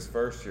pretty good his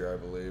first year, I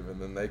believe,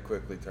 and then they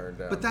quickly turned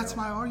down. But that's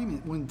my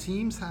argument. When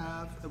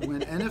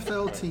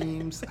NFL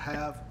teams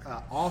have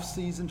off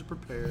season to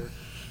prepare,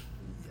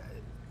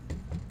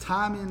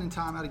 time in and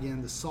time out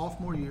again, the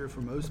sophomore year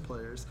for most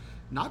players,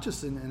 not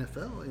just in the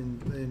NFL,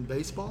 in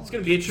baseball. It's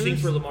going to be interesting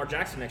pitchers, for Lamar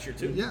Jackson next year,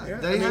 too. Yeah, Yeah,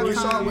 they I mean, have you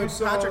saw time. with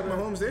Patrick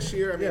Mahomes this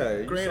year. I mean, Yeah,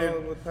 you granted, saw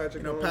it with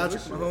Patrick Mahomes Patrick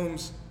this year.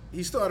 Mahomes,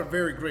 he still had a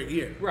very great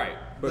year. Right.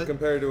 But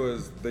compared to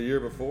the year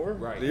before,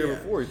 Right. the year Yeah.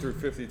 before he threw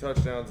 50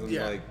 touchdowns and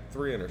Yeah. like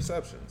 3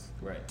 interceptions.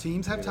 Right.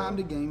 Teams have time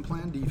to game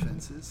plan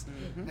defenses,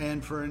 Mm-hmm.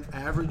 and for an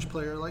average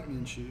player like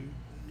Minshew,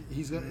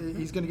 he's going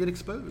to get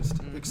exposed,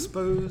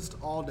 exposed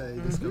all day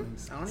this coming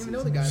season. I don't even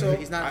know the guy. So,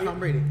 He's not Tom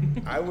Brady.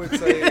 I would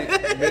say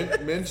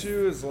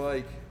Minshew is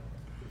like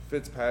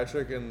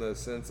Fitzpatrick in the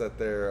sense that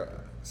they're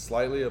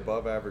slightly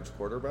above average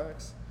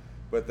quarterbacks,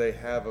 but they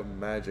have a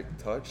magic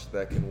touch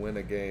that can win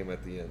a game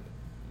at the end.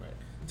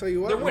 Tell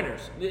you what, They're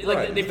winners. Like,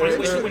 Right. they find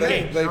ways to win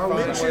They games. find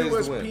Minshew ways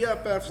was to win.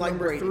 PFF's Like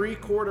number Brady. 3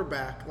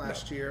 quarterback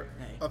last year.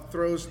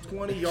 Throws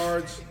 20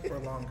 yards or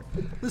longer.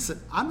 Listen,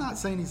 I'm not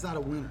saying he's not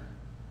a winner.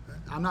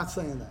 I'm not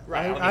saying that.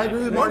 Right, I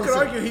agree with One Marty could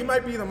said. argue he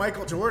might be the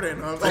Michael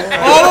Jordan of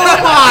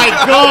Oh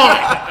my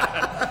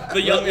God!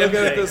 The young Look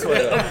at it this way.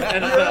 though.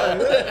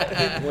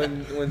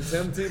 NFL. when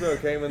Tim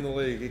Tebow came in the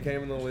league, he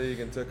came in the league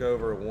and took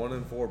over a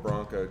 1-4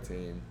 Bronco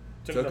team,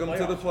 Took took them them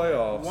to to the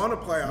playoffs, won a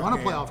playoff Won a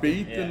game. playoff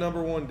game. beat Yeah. the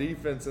number 1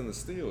 defense in the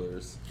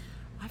Steelers,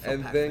 feel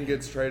and bad then for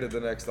gets traded the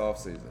next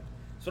offseason.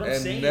 That's what I'm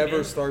and saying, never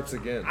man. starts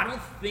again. I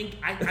don't think.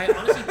 I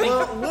honestly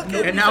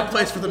think. And now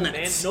plays for the man.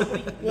 Mets.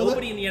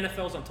 Nobody in the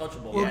NFL is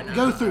untouchable. Well, man.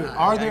 go through it.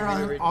 Are there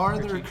I agree with are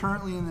Richie. there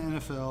currently in the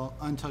NFL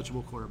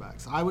untouchable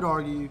quarterbacks? I would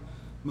argue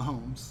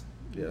Mahomes.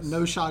 Yes.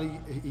 No shot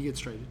he gets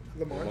traded.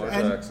 Lamar Lamar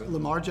Jackson, Jackson.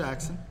 Lamar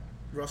Jackson.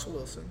 Russell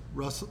Wilson.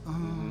 Russell.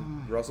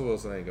 Russell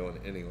Wilson ain't going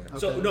anywhere.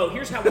 So Okay. no,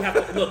 here's how we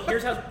have to look.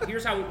 Here's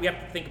how we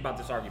have to think about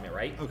this argument,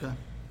 right? Okay.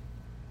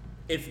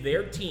 If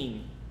their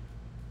team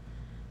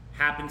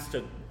happens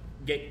to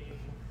get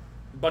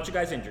a bunch of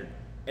guys injured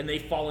and they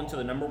fall into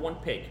the number 1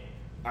 pick,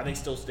 are they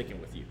still sticking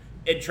with you?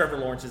 And Trevor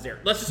Lawrence is there.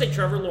 Let's just say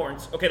Trevor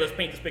Lawrence. Okay, let's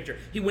paint this picture.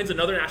 He wins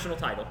another national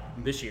title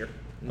this year.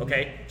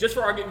 Okay, just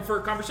for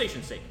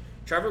conversation's sake,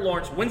 Trevor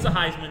Lawrence wins the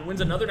Heisman,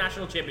 wins another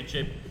national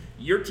championship.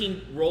 Your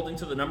team rolled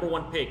into the number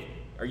 1 pick.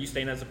 Are you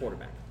staying as a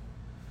quarterback?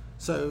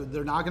 So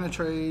they're not going to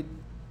trade.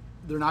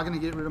 They're not going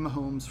to get rid of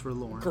Mahomes for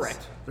Lawrence.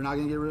 Correct. They're not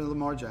going to get rid of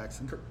Lamar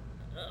Jackson.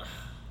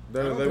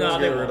 They won't No,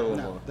 get they rid of won't.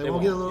 Lamar. They They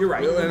won't get a won't. little. You're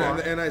right. Lamar.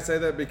 And I say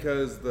that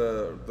because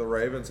the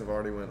Ravens have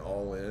already went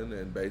all in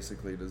and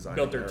basically designed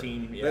Built their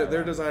team, yeah, they're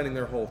right. designing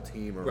their whole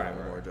team around Right,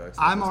 Lamar right.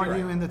 Jackson. I'm That's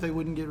arguing that they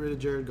wouldn't get rid of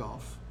Jared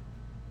Goff.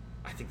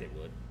 I think they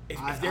would.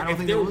 I If don't they're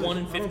think they would. 1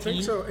 in I don't 15,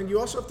 think so. And you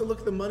also have to look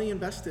at the money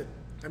invested.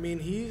 I mean,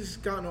 he's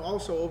gotten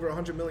also over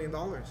 $100 million.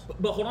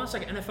 But hold on a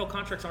second. NFL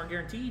contracts aren't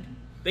guaranteed.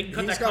 They can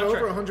cut He's that got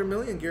contract. over $100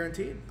 million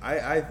guaranteed.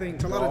 I think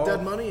It's a lot of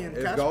dead money and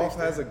if cap Goff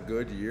space has there. a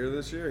good year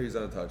this year, he's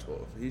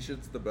untouchable. If he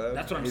shits the bed,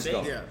 That's what I'm he's saying.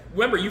 gone. Yeah.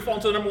 Remember, you fall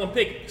into the number 1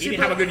 pick. He See,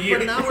 didn't have a good year.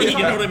 But now we're You know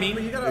talking- what I mean?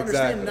 But you got to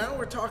understand, Exactly. now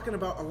we're talking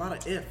about a lot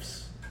of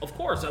ifs. Of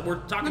course, we're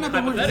talking No,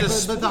 about but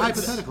hypotheticals. the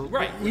hypothetical.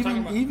 Right. we're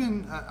talking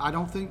Even about-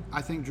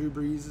 I think Drew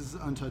Brees is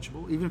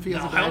untouchable. Even if he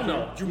has No, a bad hell no.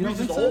 year. Drew You don't Brees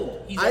is think so?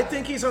 old. He's I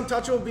think he's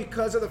untouchable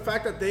because of the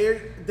fact that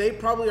they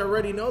probably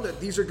already know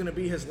that these are going to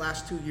be his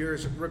last 2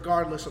 years,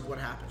 regardless of what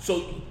happens.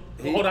 So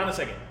Hold on a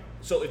second.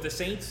 So if the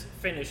Saints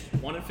finish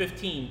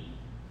 1-15,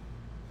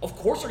 of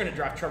course they're going to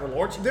draft Trevor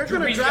Lawrence. They're Drew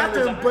going to Brees draft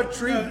gonna him,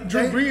 resign. but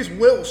Drew Brees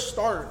will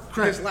start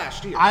his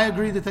last year. I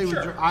agree that they would.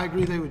 Sure. I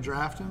agree they would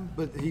draft him,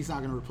 but he's not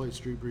going to replace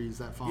Drew Brees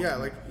that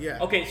following. yeah.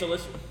 Okay, so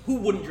who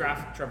wouldn't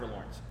draft Trevor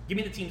Lawrence? Give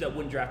me the teams that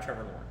wouldn't draft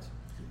Trevor Lawrence.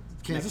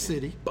 Kansas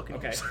City.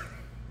 Okay.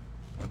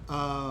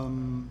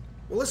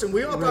 Well, listen,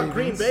 we all thought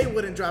Green Ravens. Bay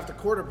wouldn't draft a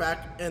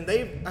quarterback, and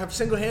they have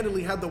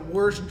single-handedly had the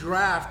worst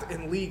draft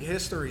in league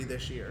history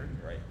this year.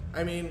 Right.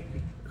 I mean,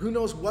 who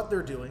knows what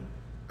they're doing?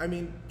 I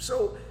mean,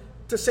 so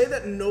to say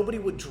that nobody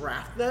would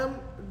draft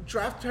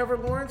Trevor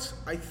Lawrence,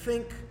 I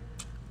think,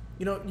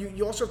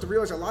 you also have to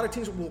realize a lot of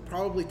teams will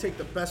probably take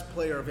the best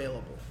player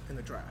available in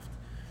the draft.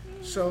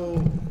 So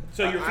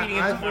you're feeding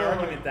I into my feel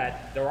argument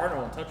that there are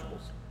no untouchables.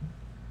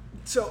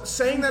 So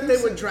saying that they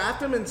would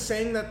draft him and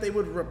saying that they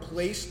would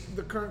replace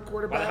the current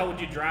quarterback. Why the hell would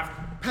you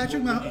draft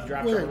Patrick would you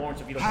draft Trevor Lawrence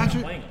if you don't want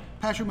him playing him?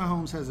 Patrick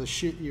Mahomes has a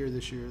shit year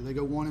this year. They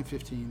go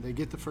 1-15. They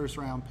get the first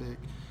round pick.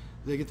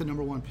 They get the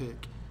number 1 pick.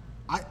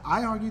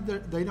 I argued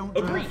that they don't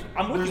Agreed. draft.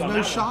 I'm with There's you on no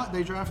that shot one.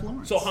 they draft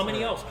Lawrence. So how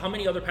many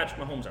other Patrick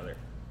Mahomes are there?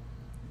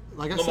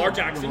 Like I Lamar said,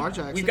 Jackson. Lamar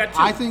Jackson. We've got two.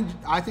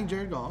 I think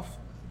Jared Goff,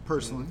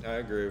 personally. I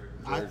agree.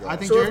 I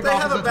think So Jared if they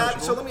Goff have is a bad,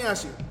 untouchable. so let me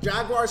ask you: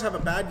 Jaguars have a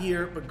bad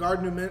year, but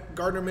Gardner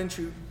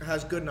Minshew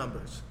has good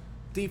numbers.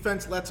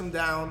 Defense lets them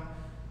down.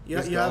 You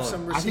He's have gone.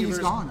 some I think receivers. he's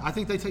gone. I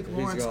think they take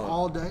Lawrence gone.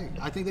 all day.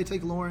 I think they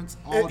take Lawrence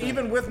all day.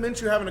 Even with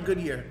Minshew having a good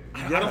year.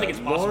 I don't think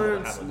it's possible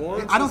to have him.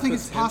 Lawrence I don't is think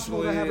it's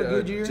possible to have a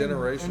good year and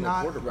Generational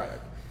not- quarterback.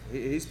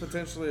 He's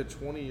potentially a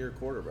 20-year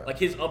quarterback. Like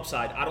his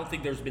upside, I don't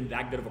think there's been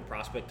that good of a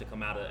prospect to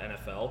come out of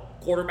NFL,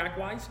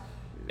 quarterback-wise,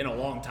 in a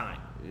long time.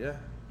 yeah.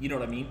 You know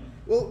what I mean?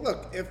 Well,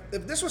 look, if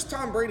this was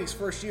Tom Brady's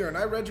first year and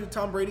I read you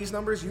Tom Brady's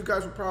numbers, you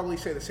guys would probably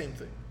say the same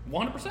thing.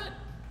 100%.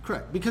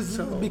 Correct,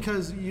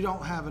 because you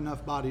don't have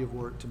enough body of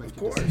work to make Of a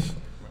course. decision.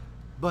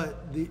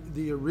 But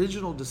the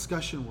original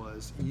discussion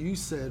was, you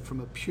said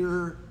from a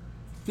pure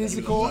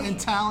physical and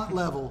talent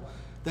level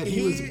that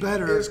he was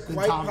better is than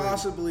quite Tom Brady.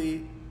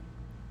 possibly,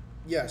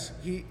 yes,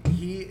 he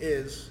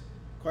is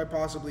quite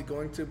possibly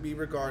going to be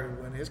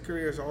regarded when his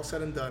career is all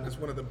said and done as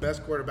one of the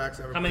best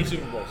quarterbacks ever. How many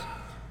Super Bowls?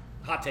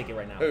 Hot take it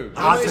right now. Who?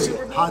 How Hot many take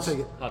Super it. Bowls? Hot take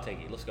it. Hot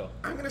take it. Let's go.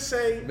 I'm gonna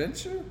say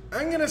Minshew?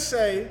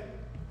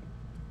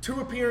 2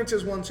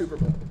 appearances, 1 Super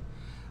Bowl.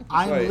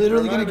 I'm Wait,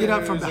 literally remind going to get me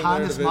up from who's in behind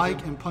their this division.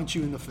 mic and punch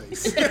you in the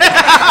face.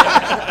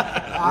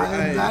 I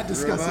am that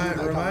disgusting. with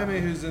that Remind me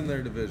comment. who's in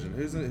their division.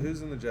 Who's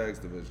in the Jags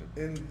division?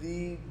 In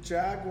the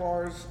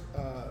Jaguars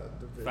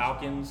division.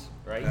 Falcons,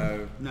 right?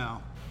 No.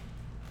 No.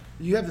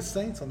 You have the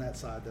Saints on that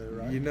side, though,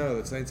 right? You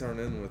know the Saints aren't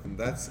in with them.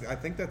 I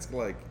think that's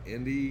like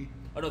Indy.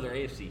 Oh, no, they're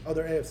AFC. Oh,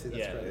 they're AFC. That's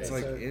Yeah, right. It's Yeah,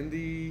 like So,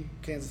 Indy.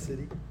 Kansas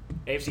City.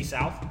 AFC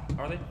South,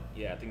 are they?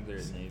 Yeah, I think they're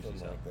in the AFC Something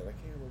South. like that. I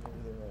can't remember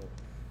who they're on.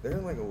 They're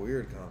in like a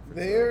weird conference.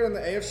 They're in the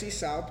AFC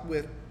South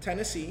with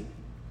Tennessee,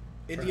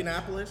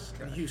 Indianapolis,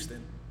 and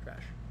Houston.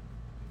 Trash.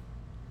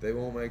 They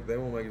won't make it to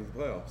the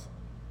playoffs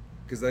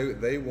because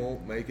they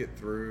won't make it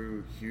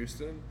through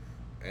Houston,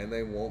 and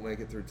they won't make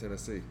it through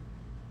Tennessee.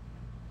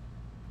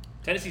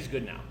 Tennessee's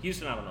good now.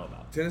 Houston, I don't know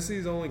about.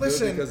 Tennessee's only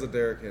Listen. good because of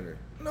Derrick Henry.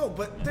 No,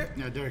 but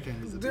No, Derrick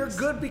Henry's a they're beast.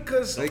 good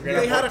because They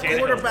they had a Tannehill,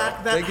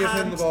 quarterback that They give him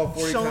had the ball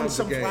 40 shown times a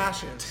some game.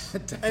 flashes.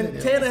 And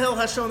Tannehill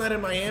has shown that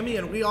in Miami,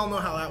 and we all know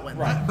how that went.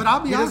 Right. But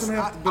I'll be He honest. doesn't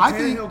have. I But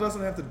think Tannehill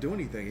doesn't have to do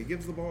anything. He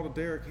gives the ball to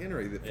Derrick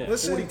Henry. For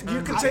Listen, 40 you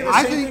times could a say game. the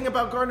I same think- thing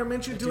about Gardner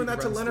Minshew doing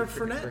that to Leonard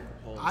Fournette.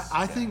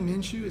 I think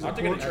Minshew is Aren't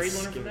they going to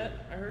important. trade Leonard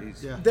Fournette, I heard?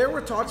 He's- Yeah. There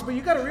were talks, but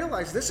you got to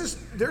realize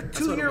they're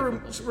 2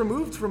 years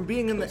removed from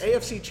being in the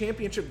AFC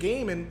Championship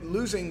game and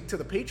losing to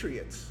the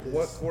Patriots.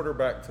 What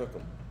quarterback took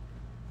him?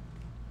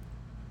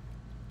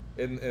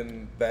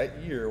 In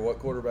that year, what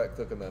quarterback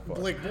took him that far?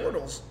 Blake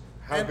Bortles.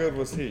 How And- good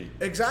was he?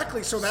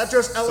 Exactly. So that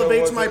just So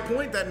elevates was my it-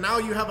 point that now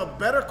you have a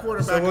better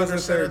quarterback was under it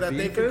center their that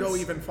they could go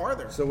defense? even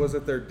farther. So was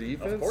it their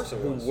defense? Of course it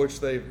was. Which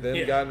they've then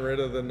Yeah. gotten rid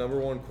of the number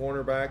 1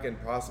 cornerback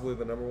and possibly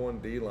the number 1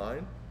 D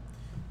line?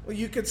 Well,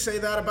 you could say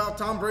that about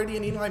Tom Brady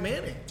and Eli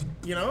Manning,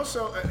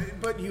 So,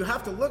 but you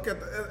have to look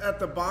at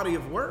the body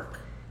of work.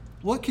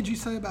 What could you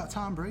say about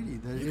Tom Brady?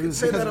 That it You could was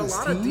say because that a of his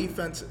lot of team?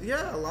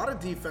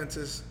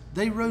 defenses.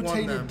 They won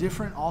rotated them.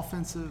 different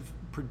offensive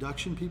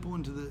production people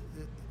into the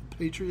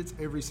Patriots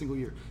every single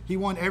year. He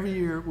won every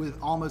year with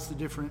almost a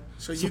different.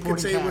 So you supporting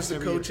could say it was cast the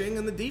every year. coaching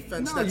and the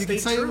defense No, that you could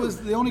stayed say it true was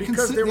the only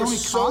because consi- there the was only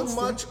so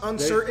constant- much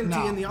uncertainty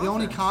No, in the offense.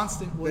 only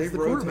constant was They've the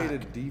quarterback.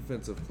 rotated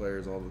defensive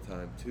players all the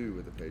time too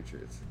with the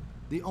Patriots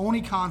The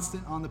only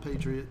constant on the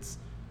Patriots,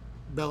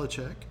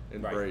 Belichick,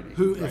 and Right. Brady.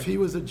 who, if he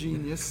was a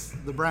genius,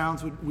 the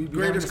Browns we'd be having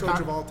Greatest this coach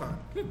con- of all time.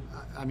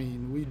 I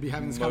mean, we'd be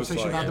having this Most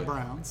conversation about likely. the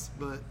Browns,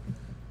 but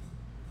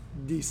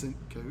decent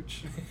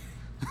coach.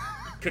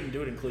 Couldn't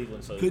do it in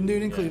Cleveland, so Couldn't do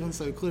it in yeah. Cleveland,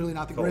 so clearly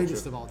not the Culture.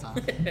 greatest of all time.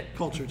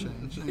 Culture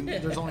change. And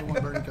there's only one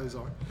Bernie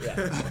Kosar.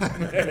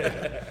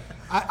 Yeah.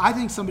 I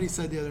think somebody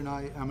said the other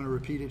night, I'm going to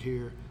repeat it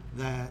here,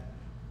 that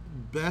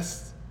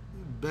best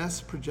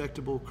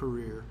projectable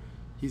career,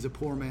 he's a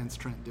poor man's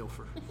Trent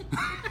Dilfer.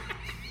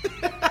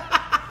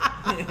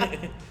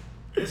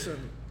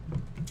 Listen,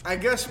 I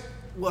guess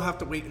we'll have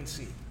to wait and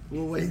see.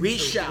 We'll wait. We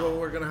and see. shall. Well,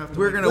 we're gonna have to.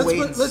 We're wait. gonna Let's wait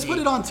put- and Let's see. put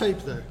it on tape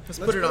though. Let's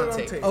let's put it on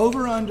tape.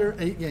 Over under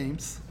 8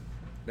 games.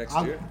 Next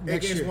I'm- year. 8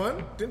 next games year.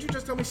 won? Didn't you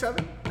just tell me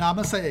 7? No, I'm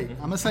gonna say 8. I'm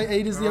gonna say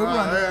 8 is the over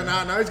under.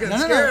 Now he's getting No,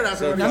 no, no. scared. After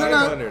So what No, he no, said. no.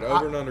 500.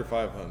 Over and under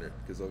 500.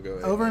 Because they'll go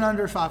 8. Over and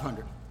under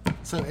 500.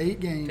 So 8 Take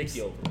games.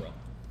 the over, bro.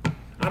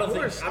 I don't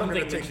course think I'm gonna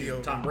Mitch take the is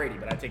over. Tom Brady,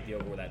 but I take the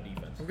over with that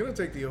defense. I'm gonna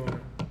take the over.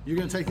 You're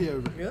gonna take the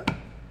over. Yeah.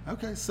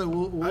 Okay, so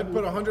we'll I'd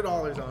put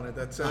 $100 on it.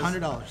 That says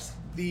 $100.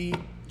 the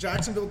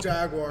Jacksonville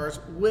Jaguars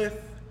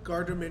with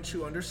Gardner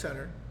Minshew under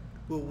center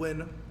will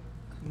win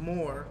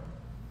more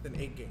than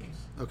 8 games.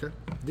 Okay,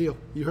 deal.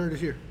 You heard it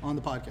here on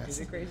the Is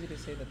podcast. it crazy to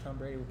say that Tom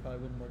Brady will probably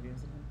win more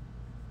games than him?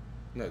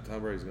 No,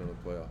 Tom Brady's going to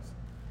the playoffs.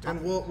 And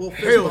we'll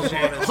fist bump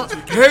on it since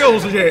we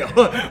Hell's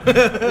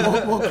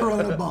yeah. We'll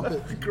Corona bump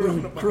it.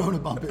 Boom, Corona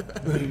bump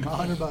it. Boom,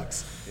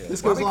 $100.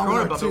 This Why goes we along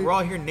Corona with our Bubba? two. We're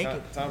all here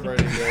naked. Tom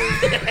Brady goes.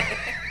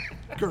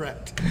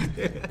 Correct.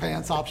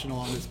 Pants optional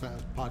on this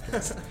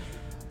podcast.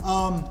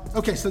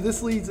 Okay, so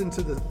this leads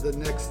into the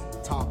next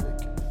topic.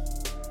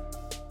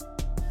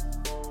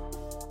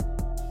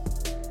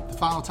 The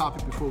final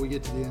topic before we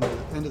get to the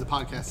end of the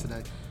podcast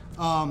today.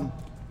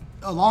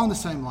 Along the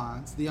same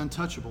lines, the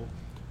untouchable.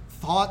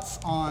 Thoughts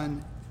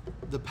on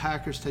the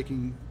Packers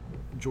taking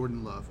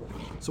Jordan Love.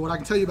 So what I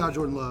can tell you about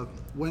Jordan Love,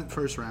 went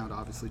first round,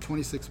 obviously,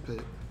 26th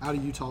pick out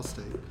of Utah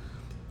State.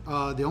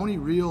 The only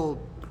real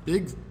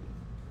big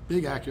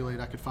accolade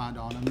I could find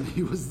on him,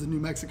 he was the New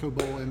Mexico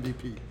Bowl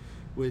MVP,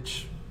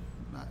 which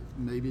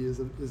maybe is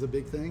a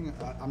big thing.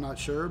 I'm not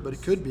sure, but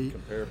it could be.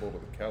 Comparable to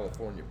the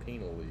California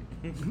Penal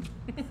League.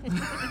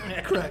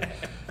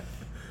 Correct.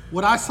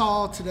 What I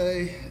saw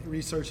today,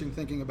 researching,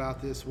 thinking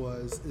about this,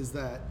 is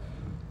that,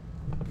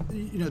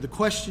 you know, the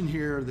question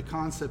here, the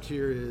concept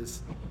here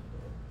is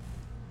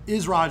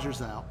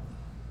Rodgers out?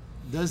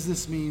 Does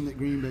this mean that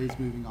Green Bay is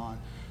moving on?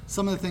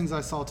 Some of the things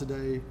I saw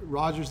today,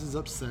 Rodgers is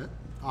upset.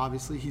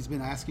 Obviously, he's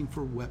been asking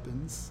for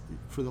weapons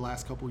for the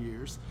last couple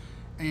years.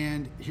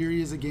 And here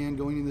he is again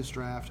going in this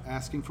draft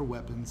asking for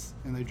weapons,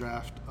 and they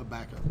draft a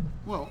backup.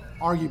 Well,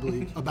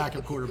 arguably a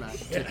backup quarterback.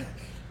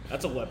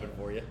 That's a weapon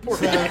for you. Poor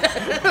guy.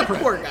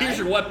 Here's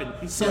your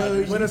weapon.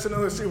 So, win us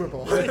another Super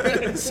Bowl.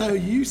 so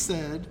you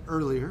said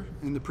earlier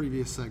in the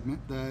previous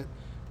segment that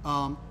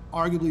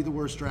arguably the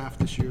worst draft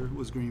this year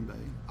was Green Bay.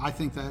 I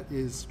think that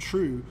is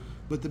true,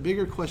 but the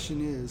bigger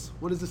question is,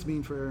 what does this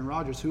mean for Aaron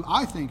Rodgers, who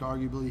I think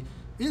arguably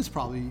is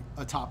probably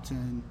a top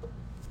 10,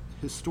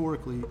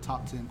 historically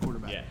top 10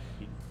 quarterback. Yeah,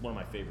 one of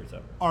my favorites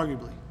ever.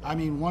 Arguably. I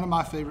mean, one of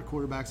my favorite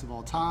quarterbacks of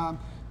all time,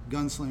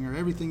 gunslinger,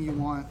 everything you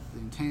want, the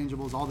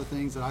intangibles, all the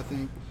things that I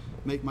think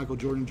make Michael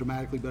Jordan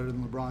dramatically better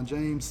than LeBron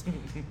James,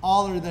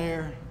 all are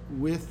there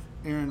with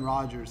Aaron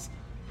Rodgers.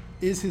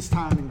 Is his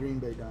time in Green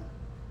Bay done?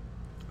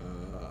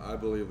 I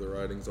believe the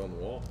writing's on the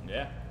wall.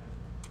 Yeah.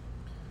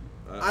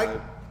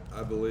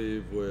 I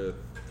believe with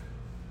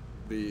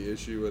the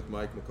issue with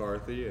Mike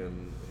McCarthy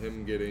and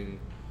him getting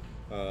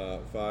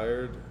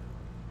fired,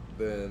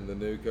 then the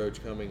new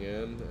coach coming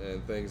in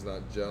and things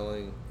not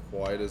gelling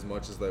quite as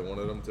much as they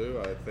wanted them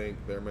to, I think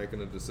they're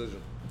making a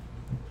decision.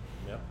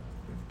 Yep.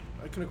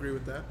 I can agree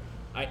with that.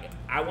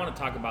 I want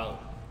to talk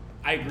about.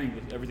 I agree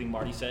with everything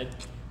Marty said,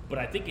 but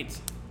I think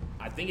it's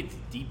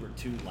deeper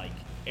too. Like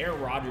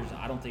Aaron Rodgers,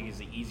 I don't think is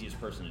the easiest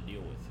person to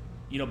deal with.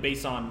 You know,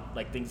 based on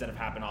like things that have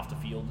happened off the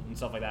field and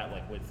stuff like that,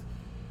 like with,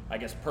 I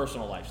guess,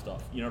 personal life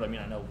stuff. You know what I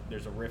mean? I know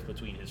there's a rift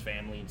between his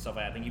family and stuff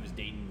like that. I think he was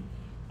dating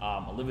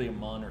Olivia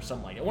Munn or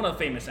something like that. One of the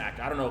famous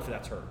actors. I don't know if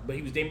that's her, but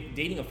he was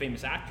dating a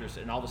famous actress,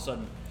 and all of a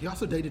sudden, He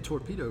also dated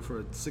Torpedo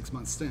for a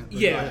 6-month stint. But go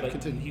yeah, ahead, but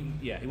continue.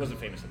 he wasn't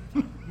famous at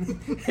the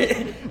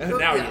time.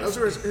 Now he is. Those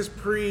were his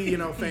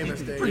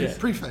famous days.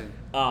 Pre-fame.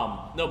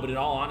 No, but in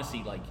all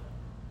honesty, like,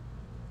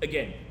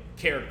 again,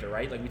 character,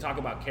 right? Like, we talk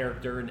about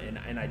character,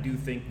 and I do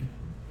think,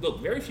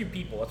 look, very few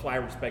people, that's why I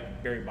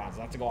respect Barry Bonds,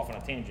 not to go off on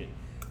a tangent,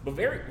 but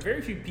very,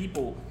 very few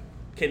people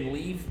can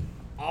leave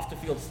off the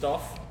field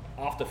stuff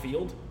off the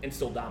field and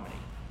still dominate,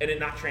 and then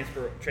not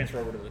transfer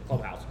over to the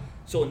clubhouse.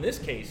 So in this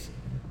case,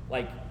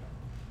 like,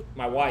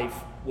 my wife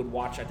would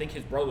watch, I think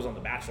his brother was on The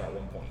Bachelor at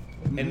one point,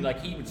 and like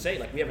he would say,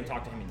 like, we haven't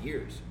talked to him in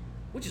years,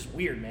 which is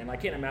weird, man. I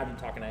can't imagine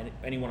talking to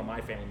any one of my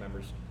family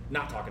members,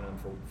 not talking to them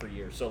for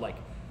years. So like,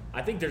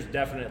 I think there's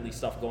definitely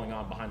stuff going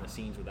on behind the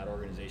scenes with that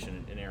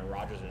organization and Aaron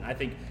Rodgers, and I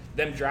think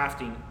them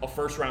drafting a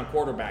first-round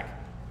quarterback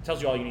tells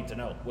you all you need to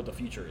know what the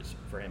future is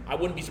for him. I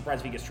wouldn't be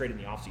surprised if he gets traded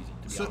in the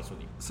offseason, to be honest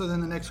with you. So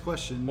then the next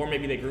question. Or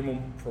maybe they groom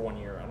him for 1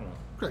 year. I don't know.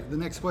 Great. The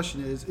next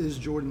question is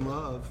Jordan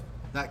Love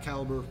that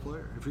caliber of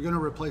player? If you're going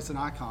to replace an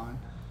icon,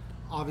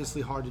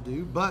 obviously hard to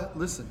do. But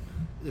listen,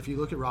 if you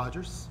look at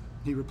Rodgers,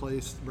 he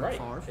replaced Brett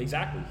Favre.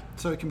 Exactly.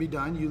 So it can be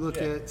done. You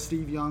look at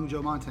Steve Young,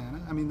 Joe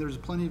Montana. I mean, there's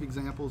plenty of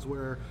examples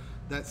where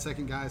that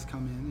second guy's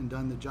come in and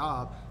done the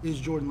job. Is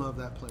Jordan Love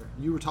that player?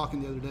 You were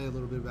talking the other day a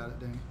little bit about it,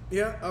 Danny.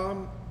 Yeah,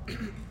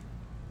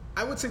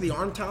 I would say the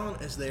arm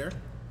talent is there.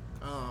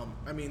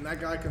 I mean,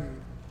 that guy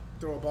can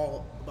throw a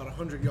ball about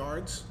 100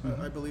 yards,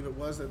 I believe it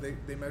was that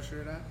they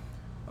measured it at.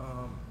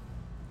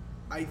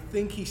 I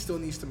think he still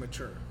needs to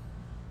mature.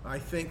 I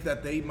think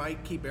that they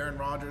might keep Aaron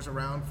Rodgers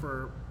around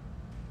for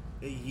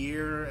a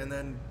year, and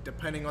then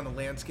depending on the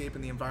landscape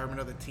and the environment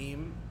of the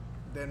team,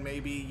 then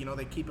maybe,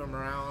 they keep him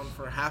around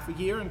for half a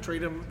year and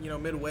trade him,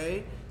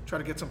 midway, try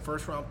to get some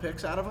first-round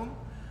picks out of him,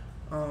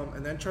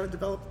 and then try to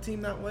develop the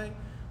team that way.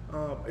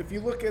 If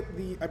you look at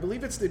I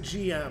believe it's the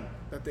GM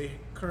that they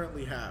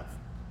currently have.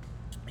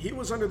 He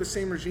was under the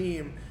same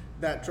regime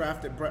that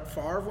drafted Brett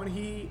Favre when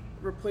he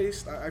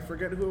replaced, I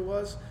forget who it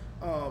was,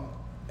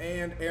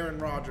 and Aaron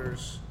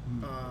Rodgers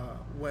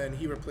when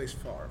he replaced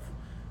Favre.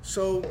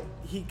 So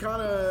he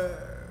kind of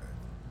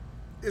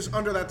is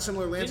under that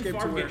similar landscape.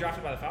 Didn't Favre get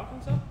drafted by the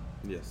Falcons, though?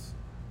 Yes.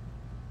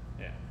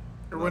 Yeah.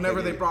 Or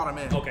whenever they brought him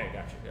in. Okay,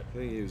 gotcha. Good. I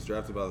think he was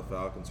drafted by the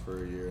Falcons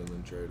for a year and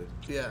then traded.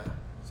 Yeah.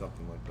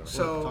 Something like that.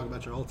 So Talk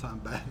about your all-time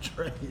bad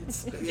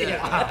trades.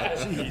 yeah.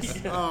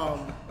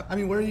 Jeez. I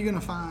mean, where are you going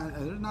to find?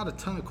 There's not a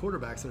ton of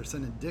quarterbacks that are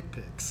sending dick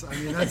pics. I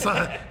mean, that's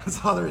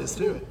all there is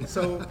to it.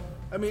 So,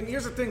 I mean,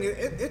 here's the thing.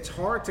 It's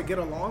hard to get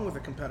along with a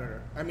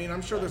competitor. I mean,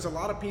 I'm sure there's a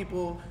lot of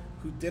people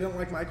who didn't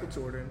like Michael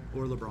Jordan,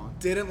 Or LeBron.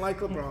 didn't like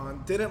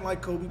LeBron, didn't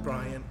like Kobe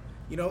Bryant.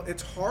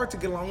 It's hard to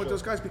get along with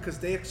those guys because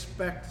they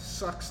expect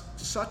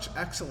such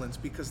excellence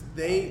because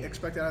they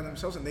expect it out of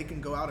themselves and they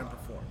can go out and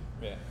perform.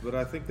 Yeah. But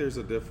I think there's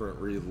a different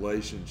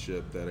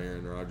relationship that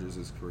Aaron Rodgers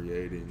is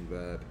creating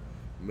that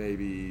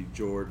maybe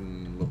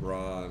Jordan,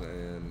 LeBron,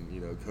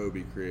 and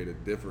Kobe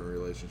created different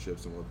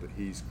relationships than what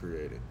he's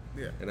created.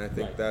 Yeah. And I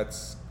think Right.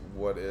 that's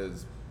what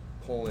is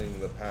pulling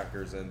the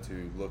Packers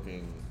into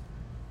looking,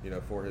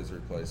 for his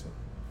replacement.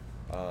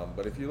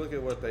 But if you look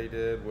at what they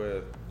did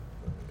with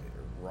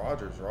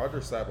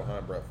Rodgers sat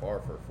behind Brett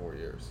Favre for 4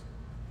 years.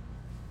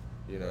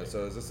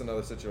 So is this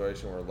another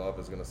situation where Love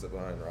is going to sit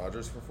behind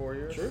Rodgers for 4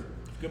 years? Sure.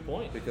 Good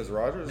point. Because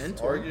Rodgers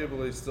Mentor.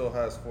 arguably still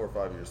has 4 or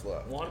 5 years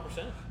left.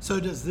 100%. So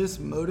does this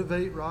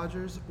motivate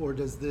Rodgers, or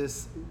does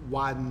this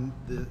widen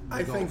the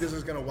I gulf? think this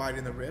is going to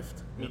widen the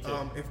rift. Me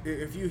too.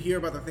 If you hear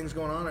about the things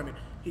going on, I mean,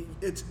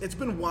 it's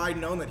been wide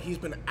known that he's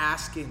been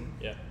asking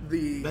Yeah.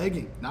 the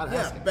Begging, not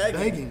asking. begging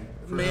Begging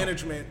for help.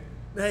 management.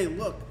 Hey,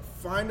 look,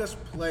 find us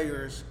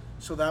players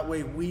so that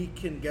way we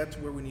can get to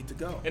where we need to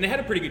go. And they had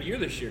a pretty good year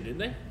this year, didn't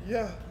they?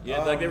 Yeah. Yeah,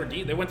 like they were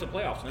deep. They went to the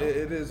playoffs now.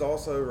 It is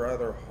also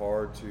rather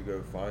hard to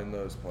go find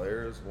those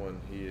players when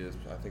he is,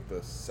 I think,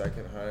 the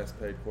second highest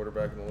paid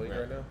quarterback in the league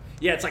right now.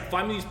 Yeah, it's like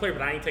find me these players,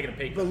 but I ain't taking a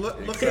pay But cut. look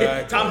Exactly.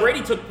 at Tom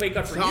Brady took a pay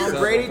cut for Tom years.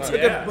 Brady That's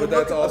took what I'm a- saying. but But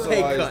that's look at also the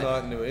why pay he's cut.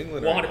 not in New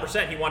England right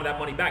 100%. He wanted that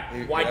money back.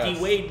 Why Yes.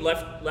 D Wade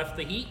left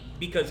the Heat?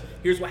 Because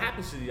here's what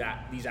happens to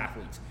these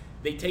athletes: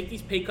 they take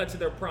these pay cuts at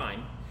their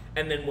prime,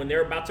 and then when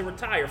they're about to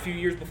retire, a few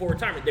years before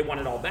retirement, they want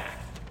it all back.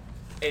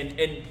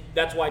 And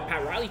that's why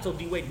Pat Riley told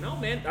D Wade, no,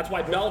 man. That's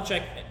why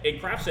Belichick and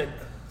Kraft said,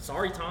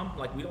 sorry, Tom.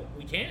 Like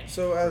we can't.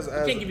 So as we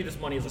can't give you this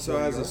money as a so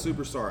as a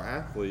 40-year-old. superstar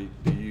athlete,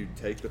 do you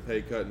take the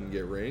pay cut and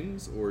get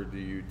rings, or do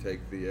you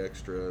take the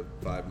extra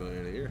 $5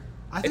 million a year?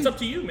 I It's think, up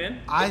to you, man.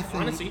 I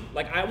think- honestly,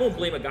 like I won't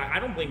blame a guy. I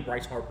don't blame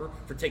Bryce Harper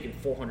for taking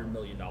 $400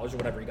 million or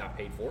whatever he got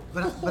paid for.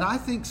 but I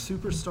think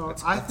superstar.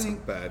 I That's think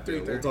a bad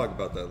deal. We'll talk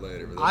about that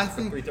later. But I that's-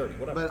 think, 330,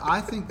 whatever. but I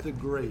think the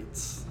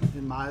greats,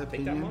 in my that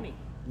opinion, money.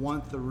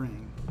 want the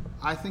ring.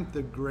 I think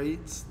the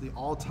greats, the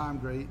all-time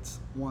greats,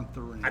 want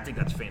the ring. I think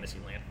that's fantasy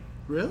land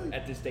Really?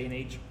 at this day and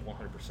age,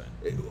 100%.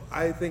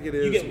 I think it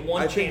is. get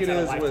one I think chance it at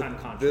a is lifetime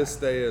with contract. this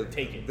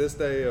Take it.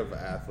 day of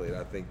athlete.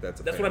 I think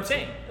that's a That's what I'm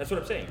fantasy. saying. That's what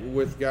I'm saying.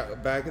 With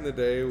back in the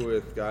day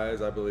with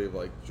guys, I believe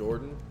like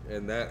Jordan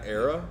in that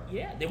era.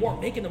 Yeah, they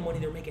weren't making the money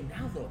they're making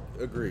now, though.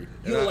 Agreed.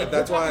 You know, And like,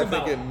 that's we're why I talking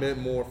think it about meant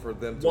more for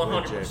them to win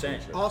 100%.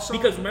 championships. Also-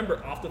 Because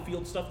remember, off the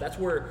field stuff. That's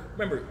where.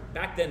 Remember,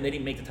 back then they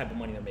didn't make the type of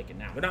money they're making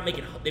now. They're not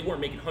making. They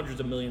weren't making hundreds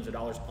of millions of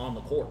dollars on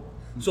the court.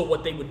 So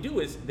what they would do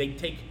is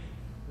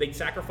they'd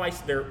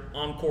sacrifice their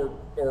on-court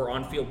or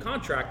on-field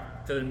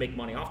contract to then make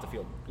money off the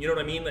field. You know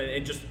what I mean?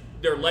 And just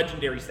their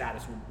legendary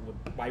status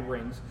would by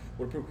rings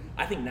would prove.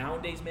 I think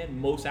nowadays, man,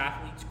 most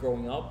athletes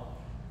growing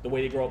up, the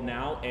way they grow up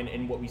now,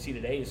 and what we see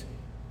today is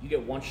you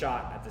get one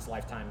shot at this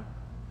lifetime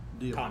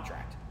Deal.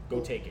 contract. Go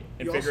take it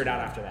and You figure it also-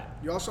 out after that.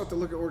 You also have to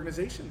look at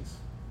organizations.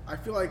 I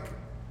feel like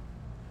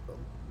a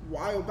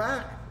while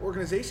back,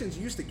 organizations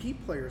used to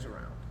keep players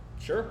around.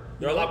 Sure,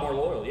 they're a lot more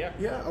loyal. Yeah.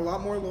 Yeah, a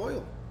lot more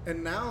loyal.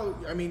 And now,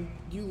 I mean,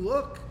 you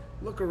look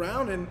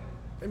around, and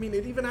I mean,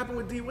 it even happened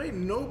with D Wade.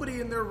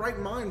 Nobody in their right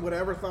mind would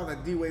ever thought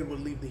that D Wade would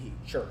leave the Heat,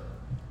 Sure.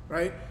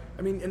 right?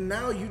 I mean, and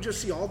now you just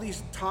see all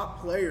these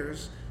top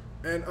players,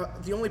 and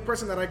the only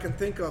person that I can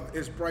think of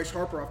is Bryce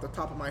Harper off the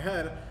top of my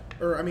head,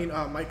 or I mean,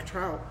 Mike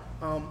Trout.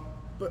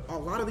 But a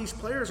lot of these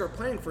players are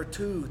playing for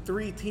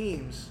 2-3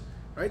 teams,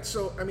 right?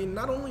 So I mean,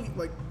 not only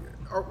like.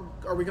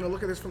 Are we going to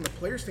look at this from the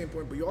player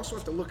standpoint, but you also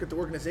have to look at the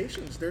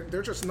organizations.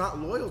 They're just not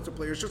loyal to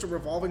players. It's just a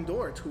revolving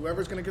door. It's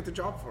whoever's going to get the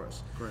job for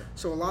us. Correct.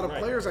 So a lot of Right.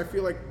 players, I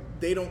feel like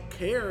they don't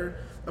care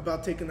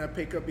about taking that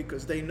pay cut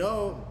because they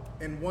know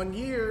in 1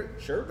 year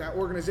Sure. that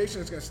organization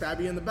is going to stab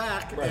you in the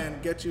back Right.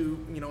 and get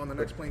you, on the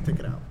next plane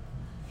ticket out.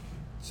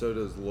 So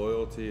does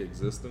loyalty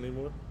exist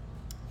anymore?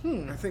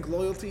 I think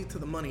loyalty to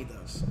the money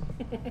does.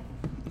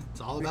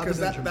 It's all about Because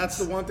the Benjamins. that's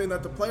the one thing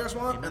that the players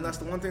want, and that's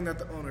the one thing that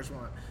the owners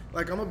want.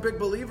 Like, I'm a big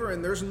believer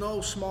in there's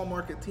no small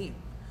market team.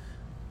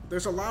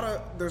 There's a lot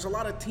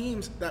of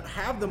teams that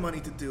have the money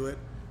to do it,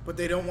 but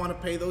they don't want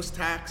to pay those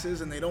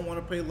taxes and they don't want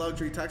to pay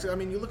luxury taxes. I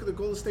mean, you look at the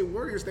Golden State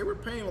Warriors; they were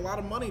paying a lot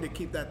of money to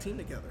keep that team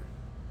together,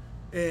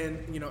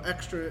 and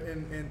extra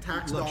in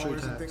tax Luxury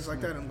dollars and tax, things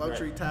like yeah. that, and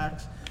luxury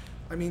tax.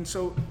 I mean,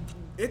 so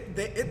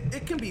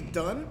it can be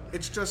done.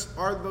 It's just,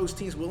 are those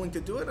teams willing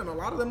to do it? And a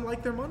lot of them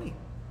like their money,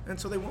 and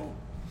so they won't.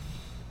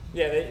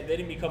 Yeah, they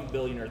didn't become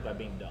billionaires by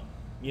being dumb.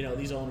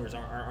 These owners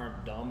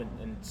aren't dumb,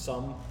 and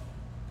some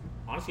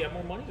honestly have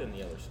more money than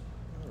the others.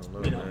 I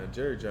don't know, man.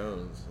 Jerry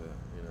Jones,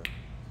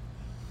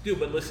 Dude,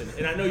 but listen,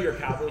 and I know you're a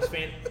Cowboys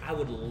fan. I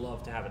would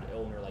love to have an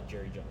owner like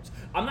Jerry Jones.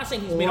 I'm not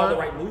saying he's made all the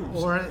right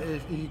moves. Or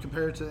if you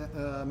compare it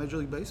to Major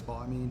League Baseball,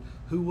 I mean,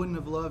 who wouldn't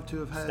have loved to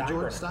have had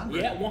George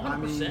Steinbrenner? Yeah, 100%. I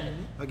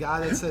mean, a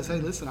guy that says,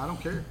 "Hey, listen, I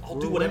don't care. I'll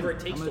We'll do whatever win. it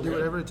takes I'm to gonna do win."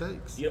 whatever it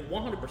takes." Yeah,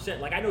 100%.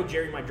 Like, I know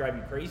Jerry might drive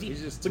you crazy,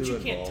 He's just but too you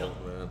can't tell.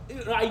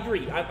 involved, I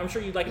agree. I'm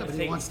sure you'd like him but to he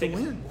take wants to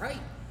win. Right.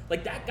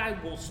 Like, that guy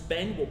will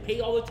pay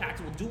all the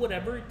taxes, will do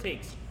whatever it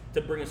takes to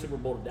bring a Super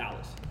Bowl to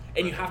Dallas.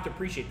 And you have to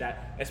appreciate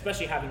that,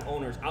 especially having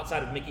owners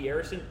outside of Mickey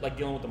Arison, like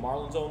dealing with the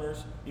Marlins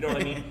owners. You know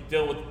what I mean?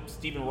 Dealing with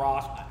Stephen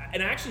Ross.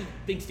 And I actually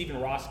think Stephen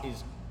Ross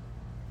is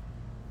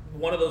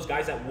one of those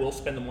guys that will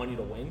spend the money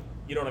to win.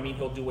 You know what I mean?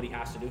 He'll do what he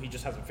has to do. He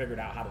just hasn't figured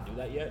out how to do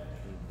that yet.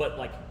 But,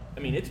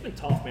 it's been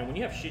tough, man. When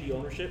you have shitty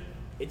ownership,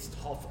 it's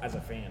tough as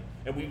a fan.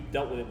 And we've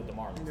dealt with it with the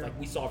Marlins. Yeah. Like,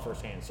 we saw it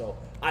firsthand. So,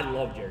 I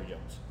love Jerry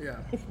Jones. Yeah.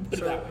 Put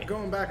it that way.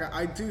 Going back,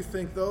 I do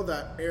think, though,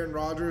 that Aaron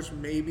Rodgers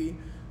maybe,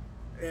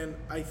 and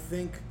I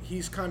think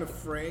he's kind of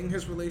fraying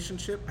his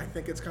relationship. I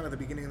think it's kind of the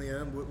beginning and the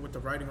end with the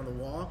writing on the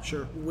wall.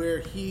 Sure. Where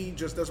he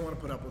just doesn't want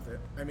to put up with it.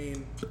 I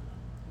mean,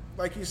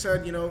 like you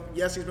said,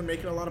 yes, he's been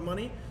making a lot of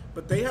money,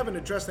 but they haven't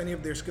addressed any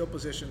of their skill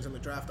positions in the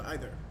draft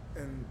either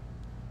in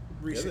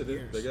recent they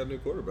years. did. They got a new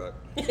quarterback.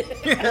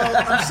 Well,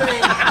 I'm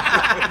saying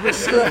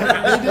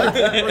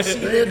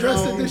receiving They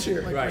addressed it help, this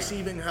year. like Right.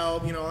 receiving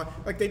help.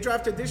 Like they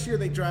drafted this year.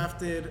 They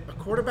drafted a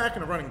quarterback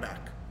and a running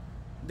back.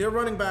 Their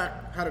running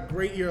back had a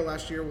great year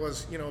last year.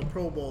 Was a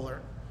Pro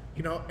Bowler.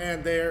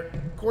 And their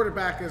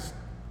quarterback is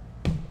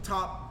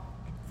top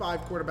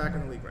 5 quarterback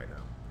in the league right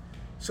now.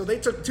 So they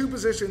took 2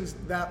 positions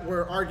that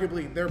were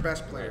arguably their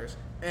best players,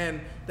 and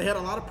they had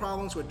a lot of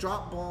problems with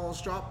drop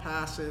balls, drop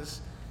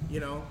passes.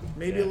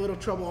 Maybe a little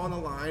trouble on the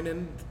line,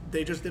 and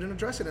they just didn't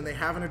address it, and they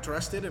haven't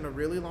addressed it in a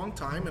really long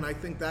time, and I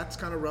think that's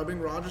kind of rubbing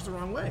Rodgers the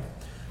wrong way.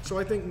 So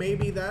I think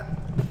maybe that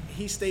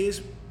he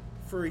stays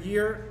for a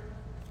year,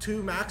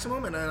 2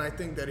 maximum, and then I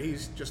think that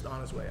he's just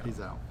on his way out.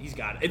 He's out.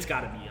 It's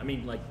got to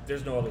be.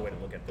 There's no other way to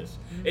look at this.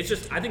 It's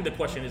just, I think the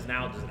question is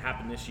now, does it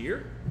happen this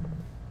year?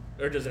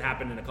 Or does it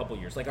happen in a couple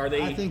years? Like, are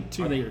they? I think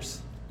 2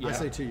 years. I Yeah.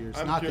 say 2 years.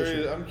 I'm not this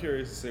curious. year. I'm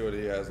curious to see what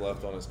he has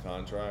left on his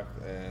contract,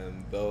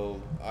 and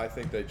I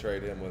think they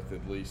trade him with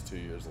at least 2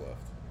 years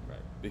left. Right.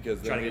 Because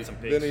Try then to he, get some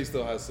picks. then he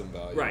still has some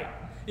value. Right.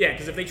 Yeah,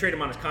 because if they trade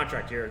him on his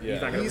contract here, Yeah.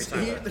 he's not going to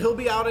resign. He'll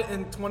be out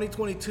in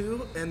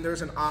 2022, and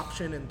there's an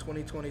option in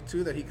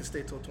 2022 that he can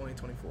stay till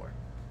 2024.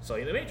 So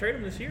they may trade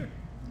him this year.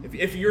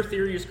 If your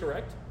theory is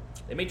correct,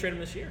 they may trade him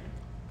this year.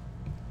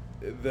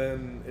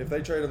 Then if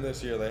they trade him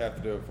this year, they have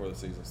to do it before the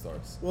season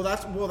starts. Well,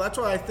 that's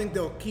why I think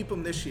they'll keep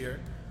him this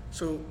year,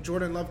 so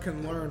Jordan Love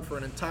can learn for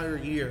an entire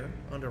year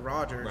under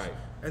Rodgers, Right.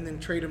 and then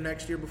trade him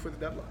next year before the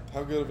deadline.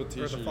 How good of a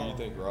teacher do fall. you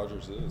think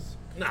Rodgers is?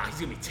 Nah, he's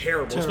going to be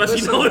terrible,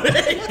 especially knowing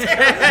that he's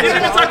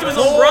going to talk to his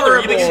own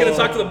brother. You think he's going to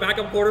talk to the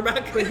backup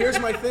quarterback? But here's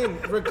my thing: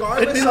 It'd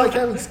regardless be like of,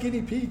 having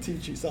Skinny P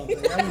teach you something.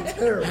 I mean,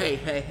 terrible.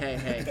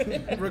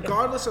 Hey.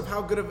 regardless of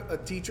how good of a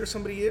teacher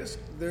somebody is,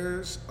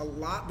 there's a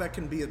lot that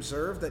can be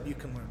observed that you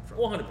can learn from.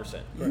 100%.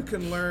 You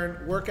can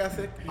learn work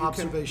ethic.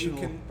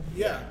 Observational.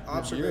 Yeah, You're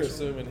observational.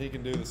 assuming he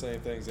can do the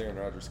same things Aaron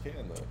Rodgers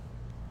can, though.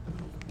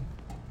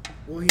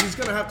 Well, he's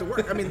going to have to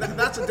work. I mean,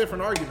 that's a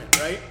different argument,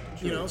 right?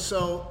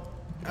 So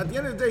at the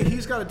end of the day,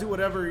 he's got to do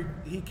whatever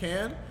he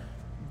can,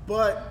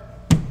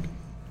 but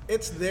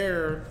it's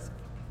there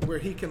where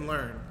he can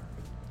learn.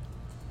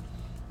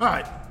 All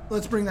right,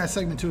 let's bring that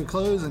segment to a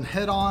close and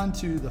head on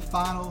to the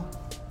final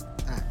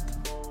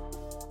act.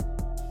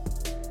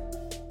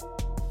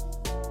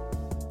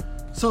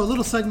 So a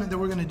little segment that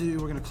we're going to do,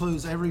 we're going to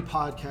close every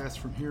podcast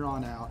from here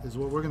on out, is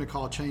what we're going to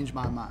call Change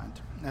My Mind.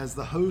 As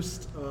the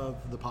host of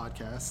the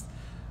podcast,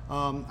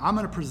 I'm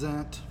going to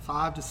present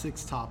 5 to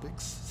 6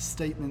 topics,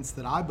 statements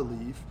that I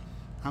believe.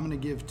 I'm going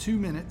to give 2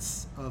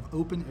 minutes of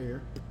open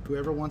air.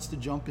 Whoever wants to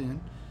jump in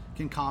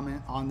can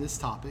comment on this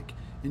topic,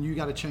 and you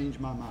got to change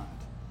my mind.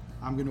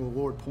 I'm going to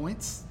award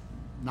points,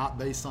 not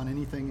based on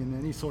anything in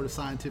any sort of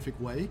scientific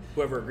way,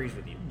 Whoever agrees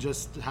with you.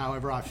 just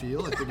however I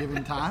feel at the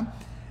given time.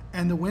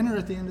 And the winner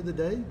at the end of the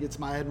day gets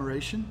my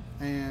admiration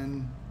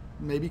and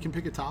maybe can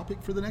pick a topic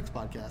for the next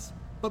podcast,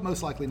 but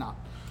most likely not.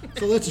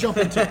 So let's jump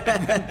into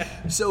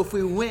it. So if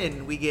we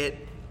win, we get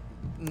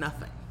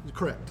nothing.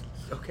 Correct.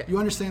 Okay. You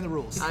understand the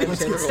rules. I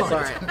understand the Let's rules. get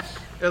All started. right.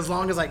 As